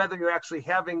 not whether you're actually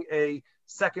having a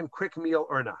second quick meal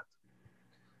or not.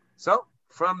 So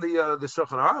from the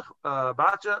Shulchan Aruch,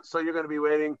 Bacha, so you're going to be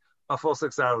waiting a full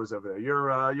 6 hours over there.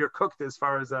 You're cooked as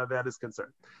far as that is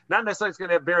concerned. Not necessarily it's going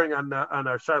to have bearing on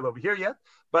our shiloh over here yet,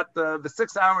 but the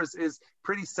 6 hours is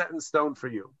pretty set in stone for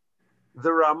you.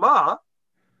 The Ramah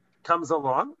comes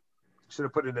along. Should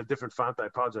have put it in a different font. I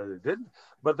apologize, I didn't.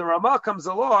 But the Ramah comes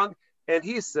along and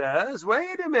he says,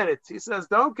 "Wait a minute." He says,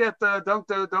 "Don't think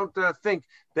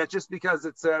that just because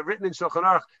it's written in Shulchan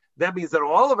Aruch that means that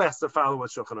all of us have to follow what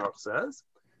Shulchan Aruch says,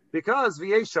 because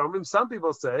v'yeshomim, some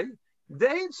people say."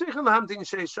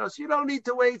 You don't need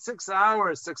to wait 6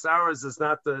 hours. 6 hours is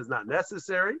not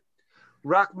necessary.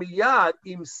 Rak miyad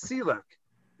im silak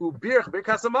ubirch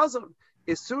birkas hamazon.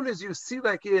 As soon as you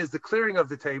silak is the clearing of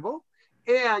the table,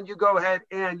 and you go ahead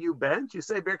and you bench, you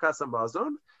say birkas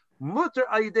hamazon. Muter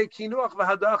ayidei kinuach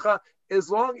v'hadacha. As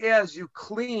long as you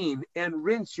clean and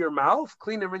rinse your mouth.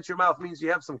 Clean and rinse your mouth means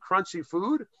you have some crunchy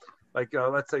food, like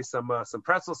let's say some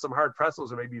pretzels, some hard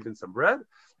pretzels, or maybe even some bread.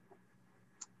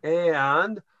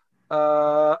 And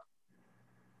Shulchan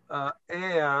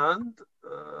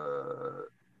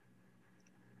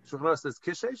Aruch says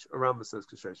kishesh, or Rambam says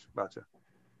kishesh. Bacha,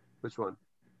 which one?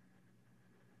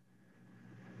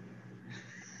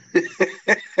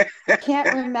 I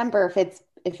can't remember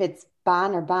if it's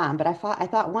ban or ban, but I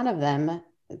thought one of them.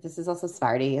 This is also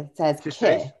Sephardi. It says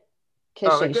kishesh.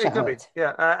 It could be.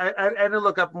 Yeah, I didn't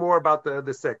look up more about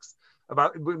the six.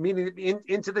 About meaning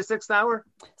into the 6th hour?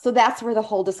 So that's where the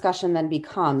whole discussion then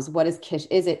becomes. What is kish?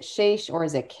 Is it sheish or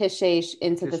is it kishesh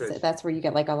into the? That's where you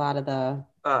get like a lot of the.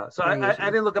 So I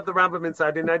didn't look up the Rambam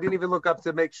inside, and I didn't even look up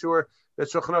to make sure that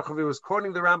Shulchan Aruch was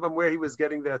quoting the Rambam where he was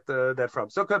getting that from.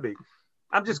 So it could be.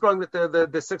 I'm just going with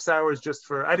the 6 hours just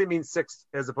for. I didn't mean 6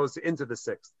 as opposed to into the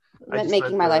 6th.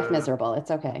 Making my life miserable.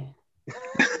 It's okay.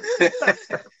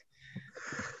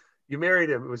 You married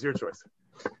him. It was your choice.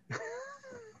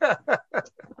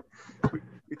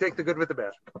 We take the good with the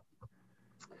bad.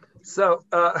 So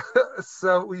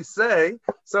we say,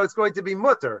 so it's going to be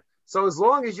mutter. So as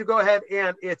long as you go ahead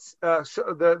and it's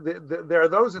there are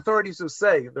those authorities who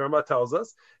say, the Rama tells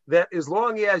us, that as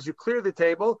long as you clear the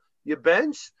table, you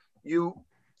bench, you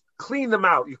clean them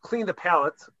out, you clean the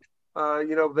palate.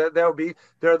 That will be.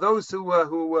 There are those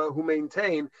who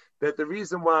maintain that the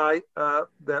reason why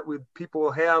people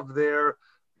will have their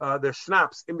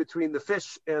schnapps in between the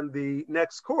fish and the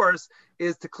next course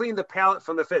is to clean the palate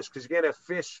from the fish, because you can't have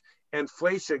fish and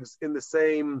fleishigs in the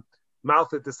same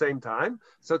mouth at the same time.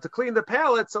 So to clean the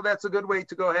palate, so that's a good way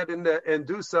to go ahead and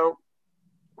do so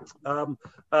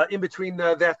in between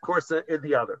that course and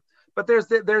the other. But there's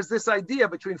this idea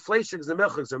between fleishigs and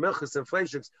milchigs, or milchigs and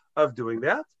fleishigs, of doing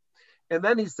that. And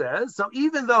then he says, so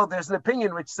even though there's an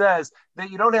opinion which says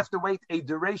that you don't have to wait a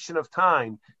duration of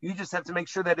time, you just have to make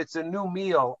sure that it's a new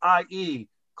meal, i.e.,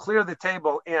 clear the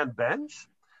table and bench.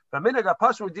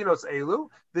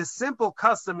 The simple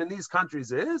custom in these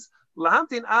countries is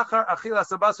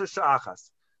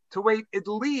to wait at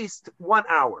least 1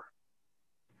 hour.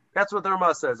 That's what the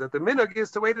Rama says, that the minhag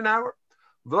is to wait an hour.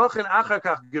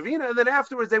 And then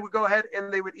afterwards they would go ahead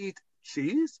and they would eat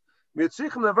cheese. But you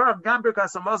have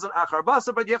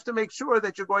to make sure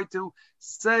that you're going to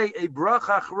say a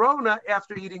bracha achrona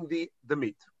after eating the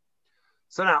meat.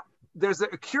 So now, there's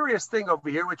a curious thing over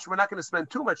here, which we're not going to spend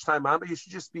too much time on, but you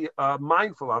should just be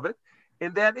mindful of it.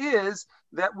 And that is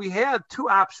that we had two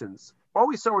options. All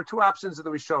we saw were two options in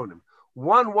the Rishonim.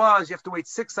 One was you have to wait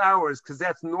 6 hours because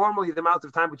that's normally the amount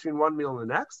of time between one meal and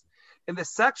the next. And the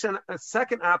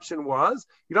second option was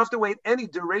you don't have to wait any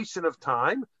duration of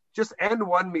time, just end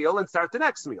one meal and start the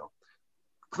next meal.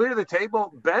 Clear the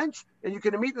table, bench, and you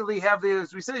can immediately have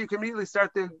as we said, you can immediately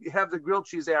start to have the grilled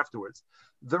cheese afterwards.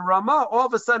 The Rama, all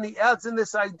of a sudden, he adds in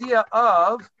this idea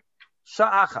of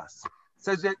sha'achas.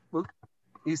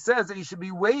 He says that you should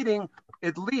be waiting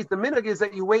at least, the minhag is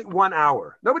that you wait 1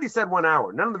 hour. Nobody said 1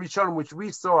 hour. None of the Rishonim which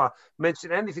we saw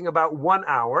mentioned anything about 1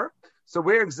 hour. So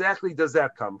where exactly does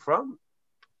that come from?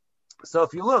 So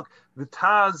if you look, the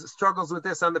Taz struggles with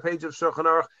this on the page of Shulchan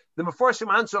Aruch. The Meforshim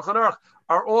on Shulchan Aruch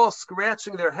are all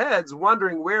scratching their heads,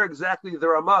 wondering where exactly the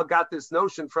Rama got this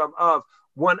notion from of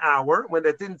 1 hour, when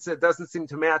that doesn't seem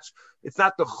to match. It's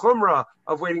not the chumrah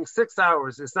of waiting 6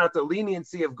 hours. It's not the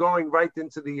leniency of going right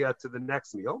into the to the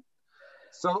next meal.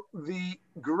 So the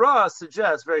Gra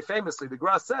suggests, very famously, the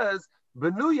Gra says,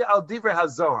 "Benuya al divrei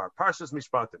hazohar," Parshas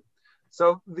Mishpatim.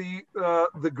 So the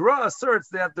Gra asserts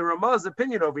that the Rama's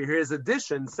opinion over here is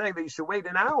addition, saying that you should wait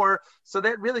an hour. So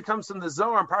that really comes from the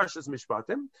Zohar and Parshas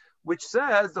Mishpatim, which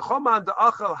says the Choman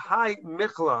da'achal hai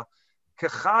michla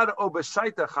kechad o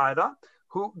b'shaita chada,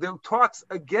 who talks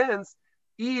against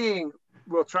eating.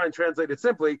 We'll try and translate it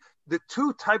simply: the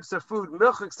two types of food,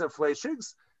 milchiks and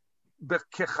fleishigs,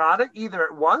 b'kechada, either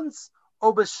at once,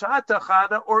 o b'shata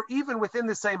chada, or even within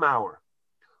the same hour.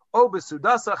 Or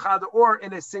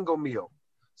in a single meal.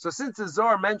 So since the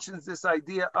Zohar mentions this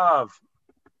idea of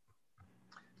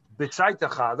b'shaita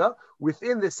chada,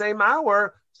 within the same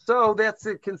hour, so that's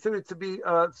considered to be,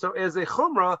 so as a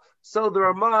chumrah, so the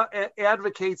Rama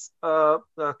advocates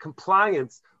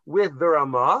compliance with the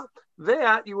Rama,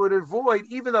 that you would avoid,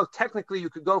 even though technically you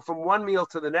could go from one meal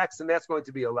to the next and that's going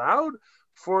to be allowed,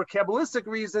 for Kabbalistic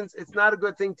reasons, it's not a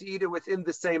good thing to eat it within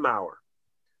the same hour.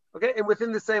 Okay, and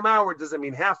within the same hour, does it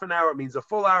mean half an hour? It means a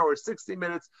full hour, 60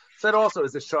 minutes. So that also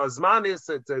is a shazmanis.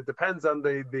 It depends on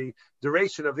the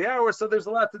duration of the hour. So there's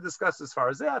a lot to discuss as far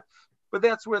as that. But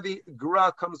that's where the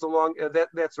Gra comes along.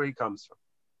 That's where he comes from.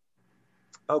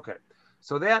 Okay,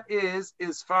 so that is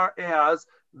as far as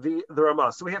the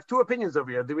Rama. So we have two opinions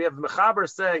over here. We have Mechaber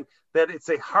saying that it's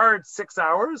a hard 6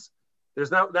 hours.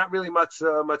 There's not really much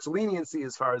leniency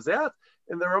as far as that.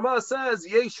 And the Rama says,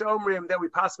 Yesh Omrim, that we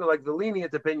possibly like the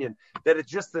lenient opinion, that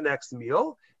it's just the next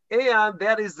meal. And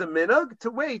that is the minhag,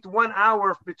 to wait 1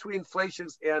 hour between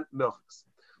fleishigs and milchiks.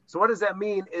 So what does that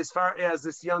mean as far as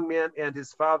this young man and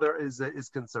his father is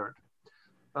concerned?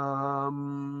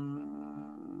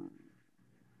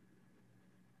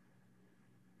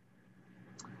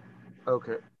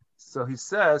 Okay. So he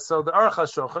says, so the Aruch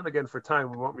HaShulchan, again for time,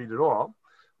 we won't read it all,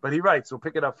 but he writes, we'll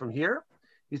pick it up from here.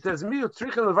 He says, so he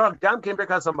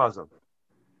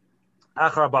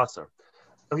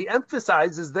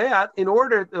emphasizes that in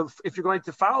order, if you're going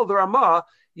to follow the Rama,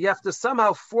 you have to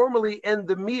somehow formally end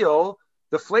the meal,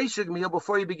 the fleishig meal,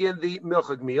 before you begin the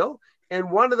milchig meal.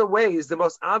 And one of the ways, the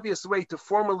most obvious way to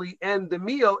formally end the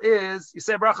meal is, you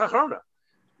say bracha achrona.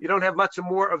 You don't have much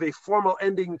more of a formal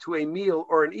ending to a meal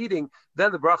or an eating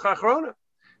than the bracha achrona.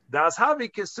 Das havi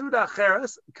kesuda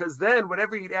cheres, because then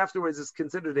whatever you eat afterwards is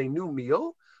considered a new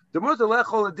meal. And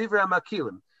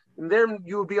then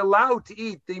you will be allowed to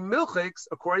eat the milchiks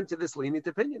according to this lenient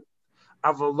opinion.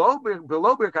 But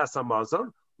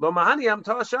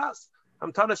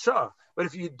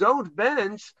if you don't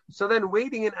bench, so then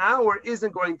waiting an hour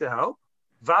isn't going to help.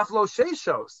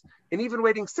 And even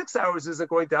waiting 6 hours isn't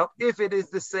going to help if it is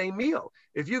the same meal.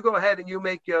 If you go ahead and you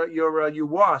make you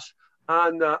wash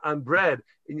on bread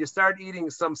and you start eating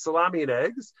some salami and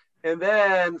eggs, and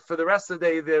then for the rest of the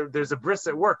day there's a bris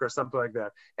at work or something like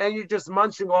that, and you're just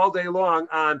munching all day long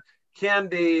on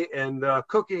candy and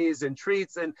cookies and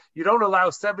treats, and you don't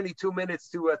allow 72 minutes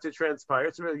to transpire.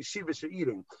 It's really shivish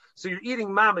eating. So you're eating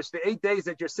mamish the 8 days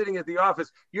that you're sitting at the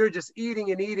office. You're just eating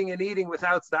and eating and eating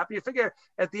without stopping. You figure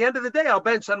at the end of the day, I'll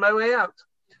bench on my way out.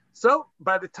 So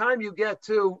by the time you get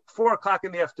to 4 o'clock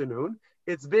in the afternoon,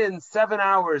 it's been 7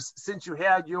 hours since you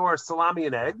had your salami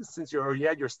and eggs, since you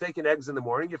had your steak and eggs in the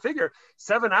morning. You figure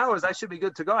 7 hours, I should be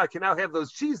good to go. I can now have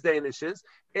those cheese danishes,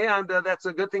 and that's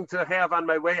a good thing to have on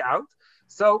my way out.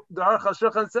 So the Aruch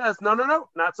HaShulchan says, no,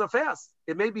 not so fast.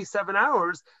 It may be 7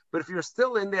 hours, but if you're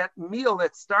still in that meal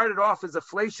that started off as a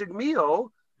fleshig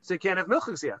meal, so you can't have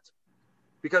milchiks yet.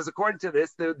 Because according to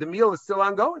this, the meal is still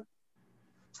ongoing.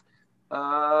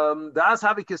 Now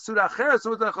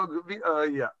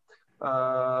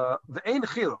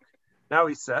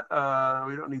he said,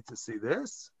 we don't need to see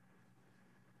this.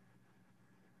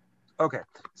 Okay,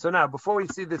 so now before we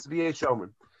see this v'yesh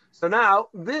omer, so now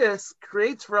this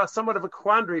creates for us somewhat of a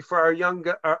quandary for our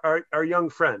young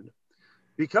friend,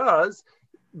 because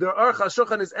the Aruch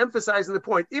HaShulchan is emphasizing the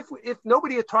point. If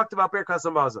nobody had talked about Birkas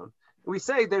Hamazon, we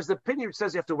say there's an opinion which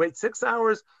says you have to wait 6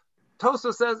 hours.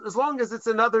 Toso says as long as it's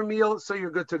another meal, so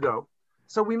you're good to go.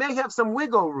 So we may have some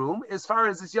wiggle room as far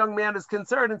as this young man is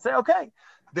concerned and say, okay,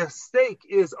 the steak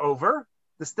is over.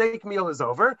 The steak meal is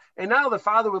over. And now the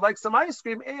father would like some ice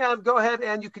cream, and go ahead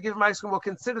and you could give him ice cream. We'll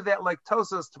consider that like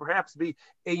Tosos to perhaps be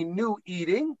a new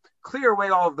eating, clear away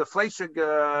all of the fleshig,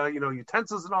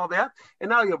 utensils and all that. And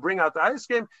now you'll bring out the ice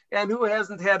cream. And who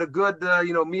hasn't had a good,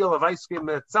 meal of ice cream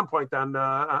at some point on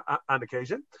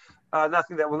occasion?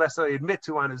 Nothing that we'll necessarily admit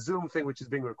to on a Zoom thing, which is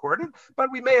being recorded, but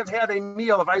we may have had a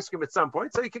meal of ice cream at some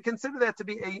point. So you can consider that to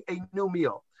be a new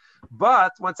meal.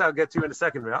 But once I'll get to you in a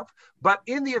second, Ralph, but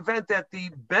in the event that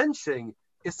the benching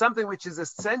is something which is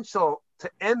essential to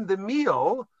end the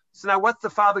meal, so now what's the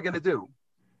father going to do?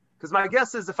 Because my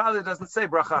guess is the father doesn't say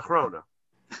bracha achrona.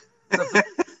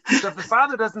 So if the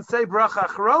father doesn't say bracha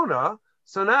achrona,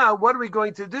 so now what are we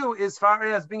going to do as far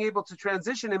as being able to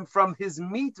transition him from his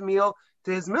meat meal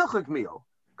to his milchik meal?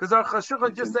 Because our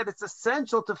Chashukhan just said it's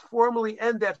essential to formally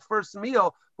end that first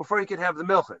meal before you could have the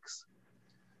milchiks.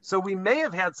 So we may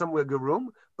have had some wiggle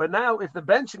room, but now if the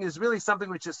benching is really something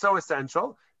which is so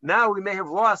essential, now we may have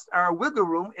lost our wiggle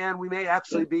room and we may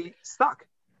actually be stuck.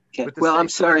 Okay. Well, I'm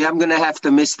sorry. I'm going to have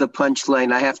to miss the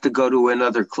punchline. I have to go to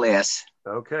another class.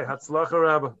 Okay. Hatzlacha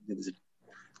Rabba.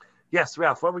 Yes,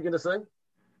 Ralph, what were we going to say?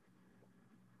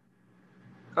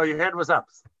 Oh, your hand was up.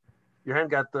 Your hand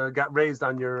got raised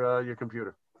on your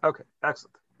computer. Okay,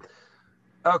 excellent.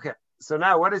 Okay, so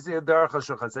now what is the Aruch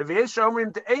HaShulchan say?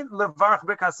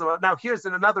 Now here's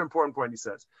another important point. He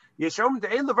says, he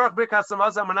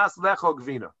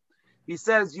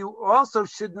says you also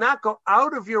should not go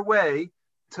out of your way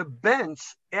to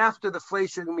bench after the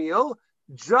fleshig meal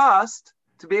just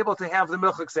to be able to have the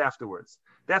milchiks afterwards.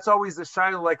 That's always the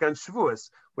shayla like on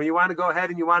Shavuos, when you want to go ahead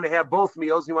and you want to have both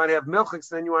meals, you want to have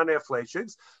milchiks and then you want to have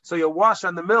fleishigs. So you'll wash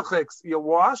on the milchiks, you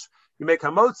make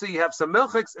hamotzi, you have some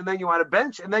milchiks, and then you want to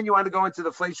bench, and then you want to go into the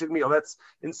fleishig meal. That's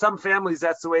in some families,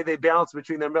 that's the way they balance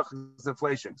between their milchiks and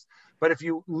fleishigs. But if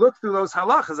you look through those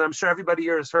halachas, I'm sure everybody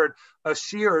here has heard a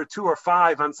shir or 2 or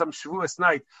 5 on some Shavuos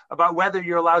night about whether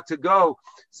you're allowed to go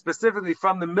specifically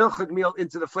from the milchik meal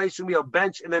into the fleishig meal,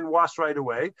 bench, and then wash right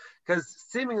away, because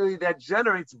seemingly that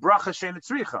generates bracha she'en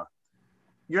tzricha.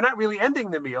 You're not really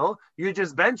ending the meal. You're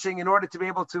just benching in order to be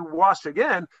able to wash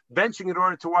again, benching in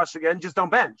order to wash again. Just don't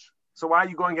bench. So why are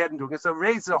you going ahead and doing it? So it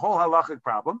raises a whole halachic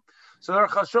problem. So the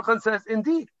Aruch HaShulchan says,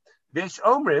 indeed, that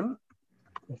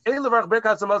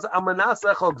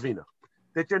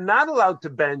you're not allowed to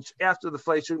bench after the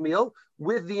fleshig meal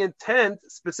with the intent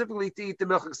specifically to eat the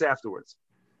milchiks afterwards.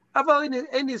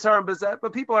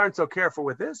 But people aren't so careful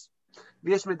with this.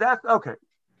 Okay.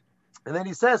 And then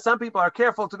he says some people are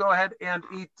careful to go ahead and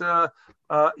wait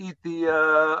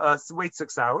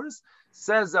 6 hours.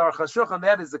 Says our Chashulchan,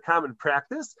 that is the common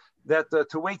practice, that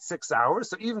to wait 6 hours.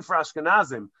 So even for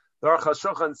Ashkenazim, the Aruch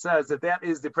HaShulchan says that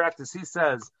is the practice. He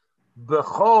says,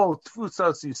 B'chol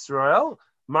Tfusos Yisrael,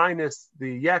 minus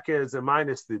the Yekes and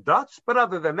minus the Dutch. But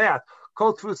other than that,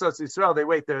 Kol Tfusos Yisrael, they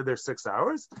wait their 6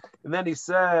 hours. And then he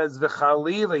says,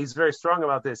 V'chalila, he's very strong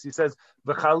about this. He says,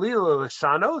 V'chalila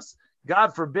l'shanos,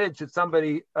 God forbid should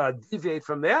somebody deviate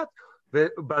from that.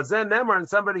 Bazen Nemar, and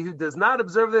somebody who does not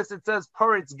observe this, it says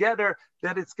Poritz Getter,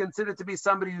 that it's considered to be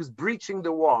somebody who's breaching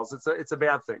the walls. It's a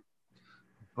bad thing.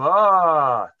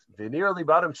 But Vinirli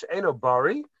Badam She'eno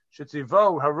Bari,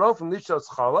 Shetzivo Haro from Lishos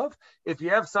Chalav, if you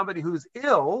have somebody who's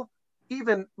ill,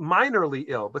 even minorly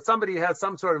ill, but somebody has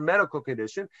some sort of medical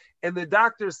condition, and the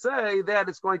doctors say that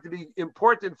it's going to be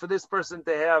important for this person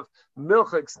to have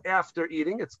milchiks after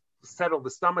eating. It's settled the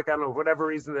stomach. I don't know, for whatever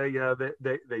reason they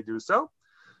do so.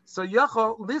 So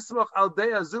yachol lismoch al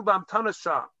deya zubam tana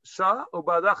shah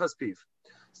ubadachas piv.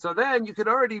 So then you could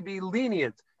already be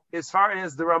lenient as far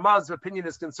as the Ramah's opinion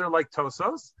is concerned, like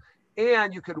Tosos,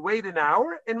 and you could wait an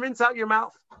hour and rinse out your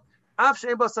mouth.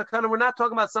 We're not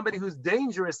talking about somebody who's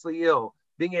dangerously ill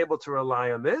being able to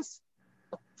rely on this,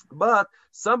 but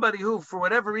somebody who, for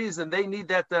whatever reason, they need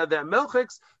that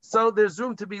milchix, so there's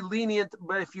room to be lenient.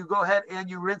 But if you go ahead and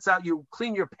you rinse out, you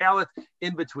clean your palate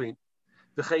in between.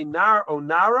 And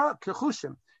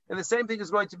the same thing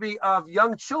is going to be of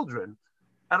young children.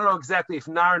 I don't know exactly if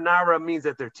nara means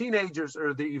that they're teenagers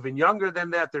or they're even younger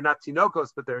than that. They're not tinokos,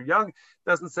 but they're young.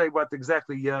 Doesn't say what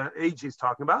exactly age he's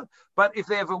talking about. But if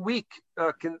they have a weak,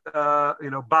 body,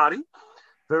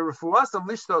 the refuasam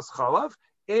lishtos chalav,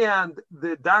 and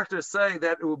the doctors say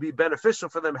that it will be beneficial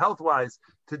for them health-wise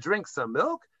to drink some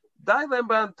milk,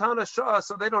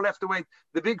 so they don't have to wait.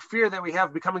 The big fear that we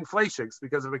have becoming fleishiks,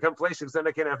 because if they become fleishiks, then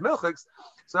they can't have milchiks.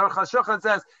 So Chashochan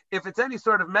says, if it's any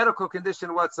sort of medical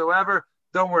condition whatsoever,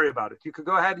 don't worry about it. You could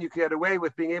go ahead and you could get away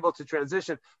with being able to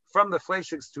transition from the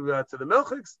fleishiks to the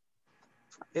milchiks.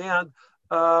 And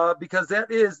because that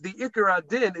is the Ikar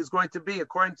Din is going to be,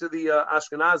 according to the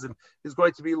Ashkenazim, is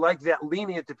going to be like that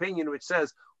lenient opinion which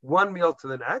says one meal to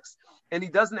the next, and he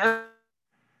doesn't have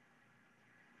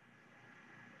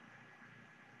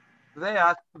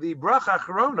that the bracha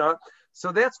achrona.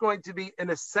 So that's going to be an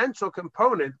essential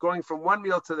component going from one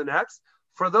meal to the next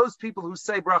for those people who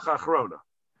say bracha achrona.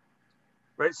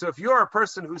 Right? So if you're a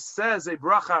person who says a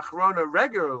bracha achrona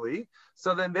regularly,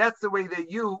 so then that's the way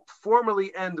that you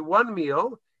formally end one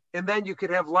meal, and then you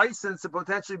could have license to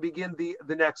potentially begin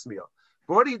the next meal.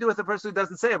 But what do you do with a person who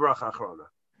doesn't say a bracha achrona?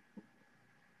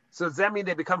 So does that mean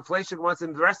they become fleshig once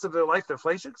in the rest of their life they're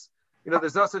fleishiks?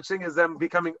 There's no such thing as them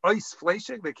becoming ois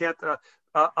fleshig. They can't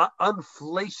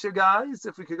unfleishigize,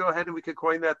 if we could go ahead and we could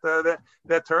coin that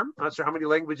term. I'm not sure how many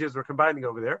languages we're combining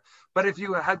over there. But if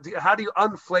you how do you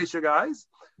unfleishigize?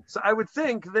 So I would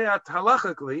think that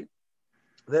halachically,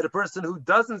 that a person who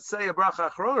doesn't say a bracha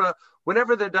achrona,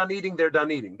 whenever they're done eating, they're done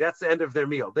eating. That's the end of their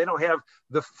meal. They don't have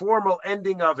the formal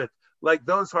ending of it like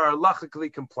those who are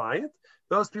halachically compliant.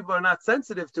 Those people are not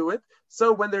sensitive to it.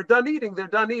 So when they're done eating, and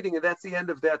that's the end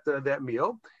of that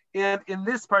meal. And in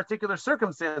this particular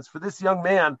circumstance, for this young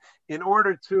man, in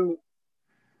order to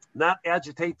not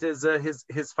agitate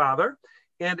his father,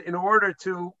 and in order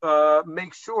to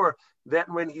make sure that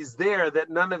when he's there, that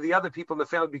none of the other people in the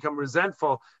family become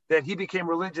resentful, that he became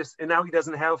religious and now he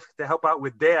doesn't have to help out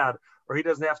with dad, or he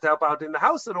doesn't have to help out in the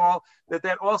house at all,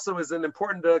 that also is an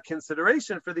important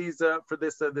consideration for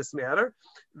this matter.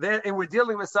 And we're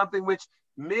dealing with something which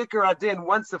Mikar Adin,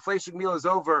 once the fleshig meal is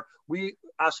over, we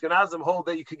Ashkenazim hold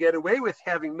that you could get away with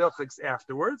having milchiks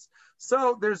afterwards.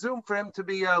 So there's room for him to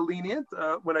be lenient.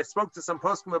 When I spoke to some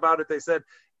poskim about it, they said,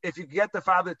 if you get the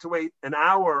father to wait an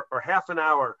hour or half an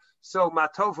hour, so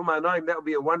matov u'manoim, that would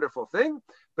be a wonderful thing.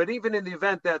 But even in the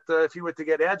event that if you were to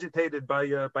get agitated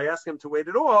by asking him to wait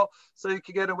at all, so you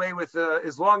could get away with,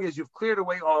 as long as you've cleared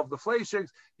away all of the fleishiks,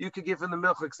 you could give him the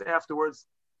milchiks afterwards.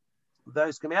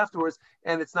 Those come afterwards,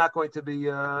 and it's not going to be.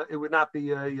 It would not be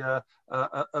a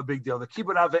big deal. The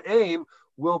kibbut avim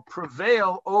will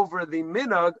prevail over the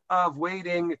minhag of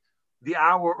waiting the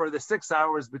hour or the 6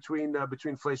 hours between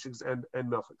fleishiks and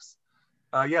milchiks.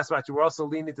 Yes, Matthew, we're also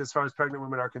lenient as far as pregnant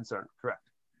women are concerned. Correct.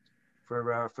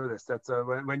 For this, that's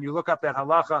when you look up that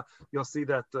halacha, you'll see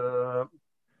that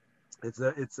it's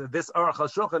this Aruch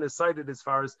HaShulchan is cited as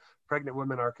far as pregnant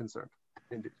women are concerned.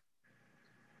 Indeed.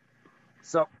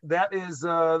 So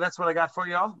that's what I got for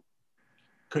y'all.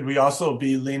 Could we also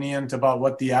be lenient about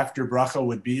what the after bracha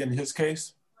would be in his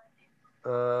case?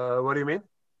 What do you mean?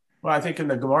 Well, I think in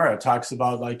the Gemara it talks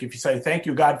about, like, if you say thank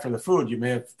you God for the food, you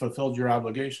may have fulfilled your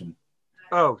obligation.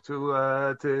 Oh,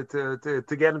 to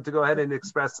get him to go ahead and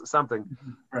express something.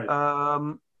 Right. Yeah,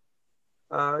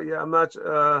 I'm not.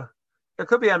 It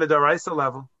could be on a daraisa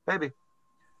level, maybe.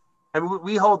 And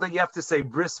we hold that you have to say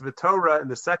bris v'torah in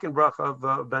the second bracha of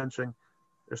benching.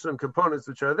 There's some components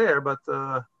which are there, but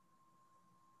yeah,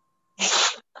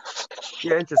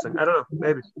 interesting. I don't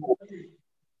know.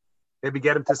 Maybe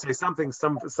get him to say something,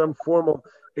 some formal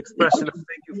expression of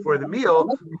thank you for the meal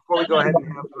before we go ahead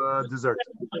and have dessert.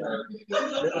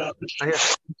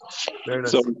 Very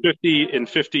nice. So in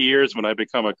 50 years, when I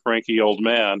become a cranky old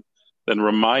man, then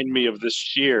remind me of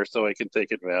this year so I can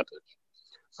take advantage.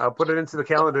 I'll put it into the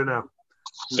calendar now.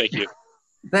 Thank you.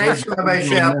 Thanks, Rabbi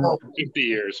Chappell. 50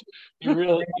 years. You're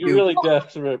really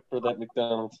desperate for that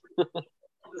McDonald's.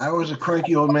 I was a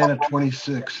cranky old man at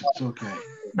 26. It's okay.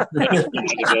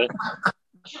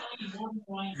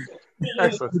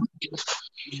 Excellent.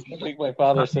 I think my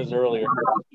father says earlier.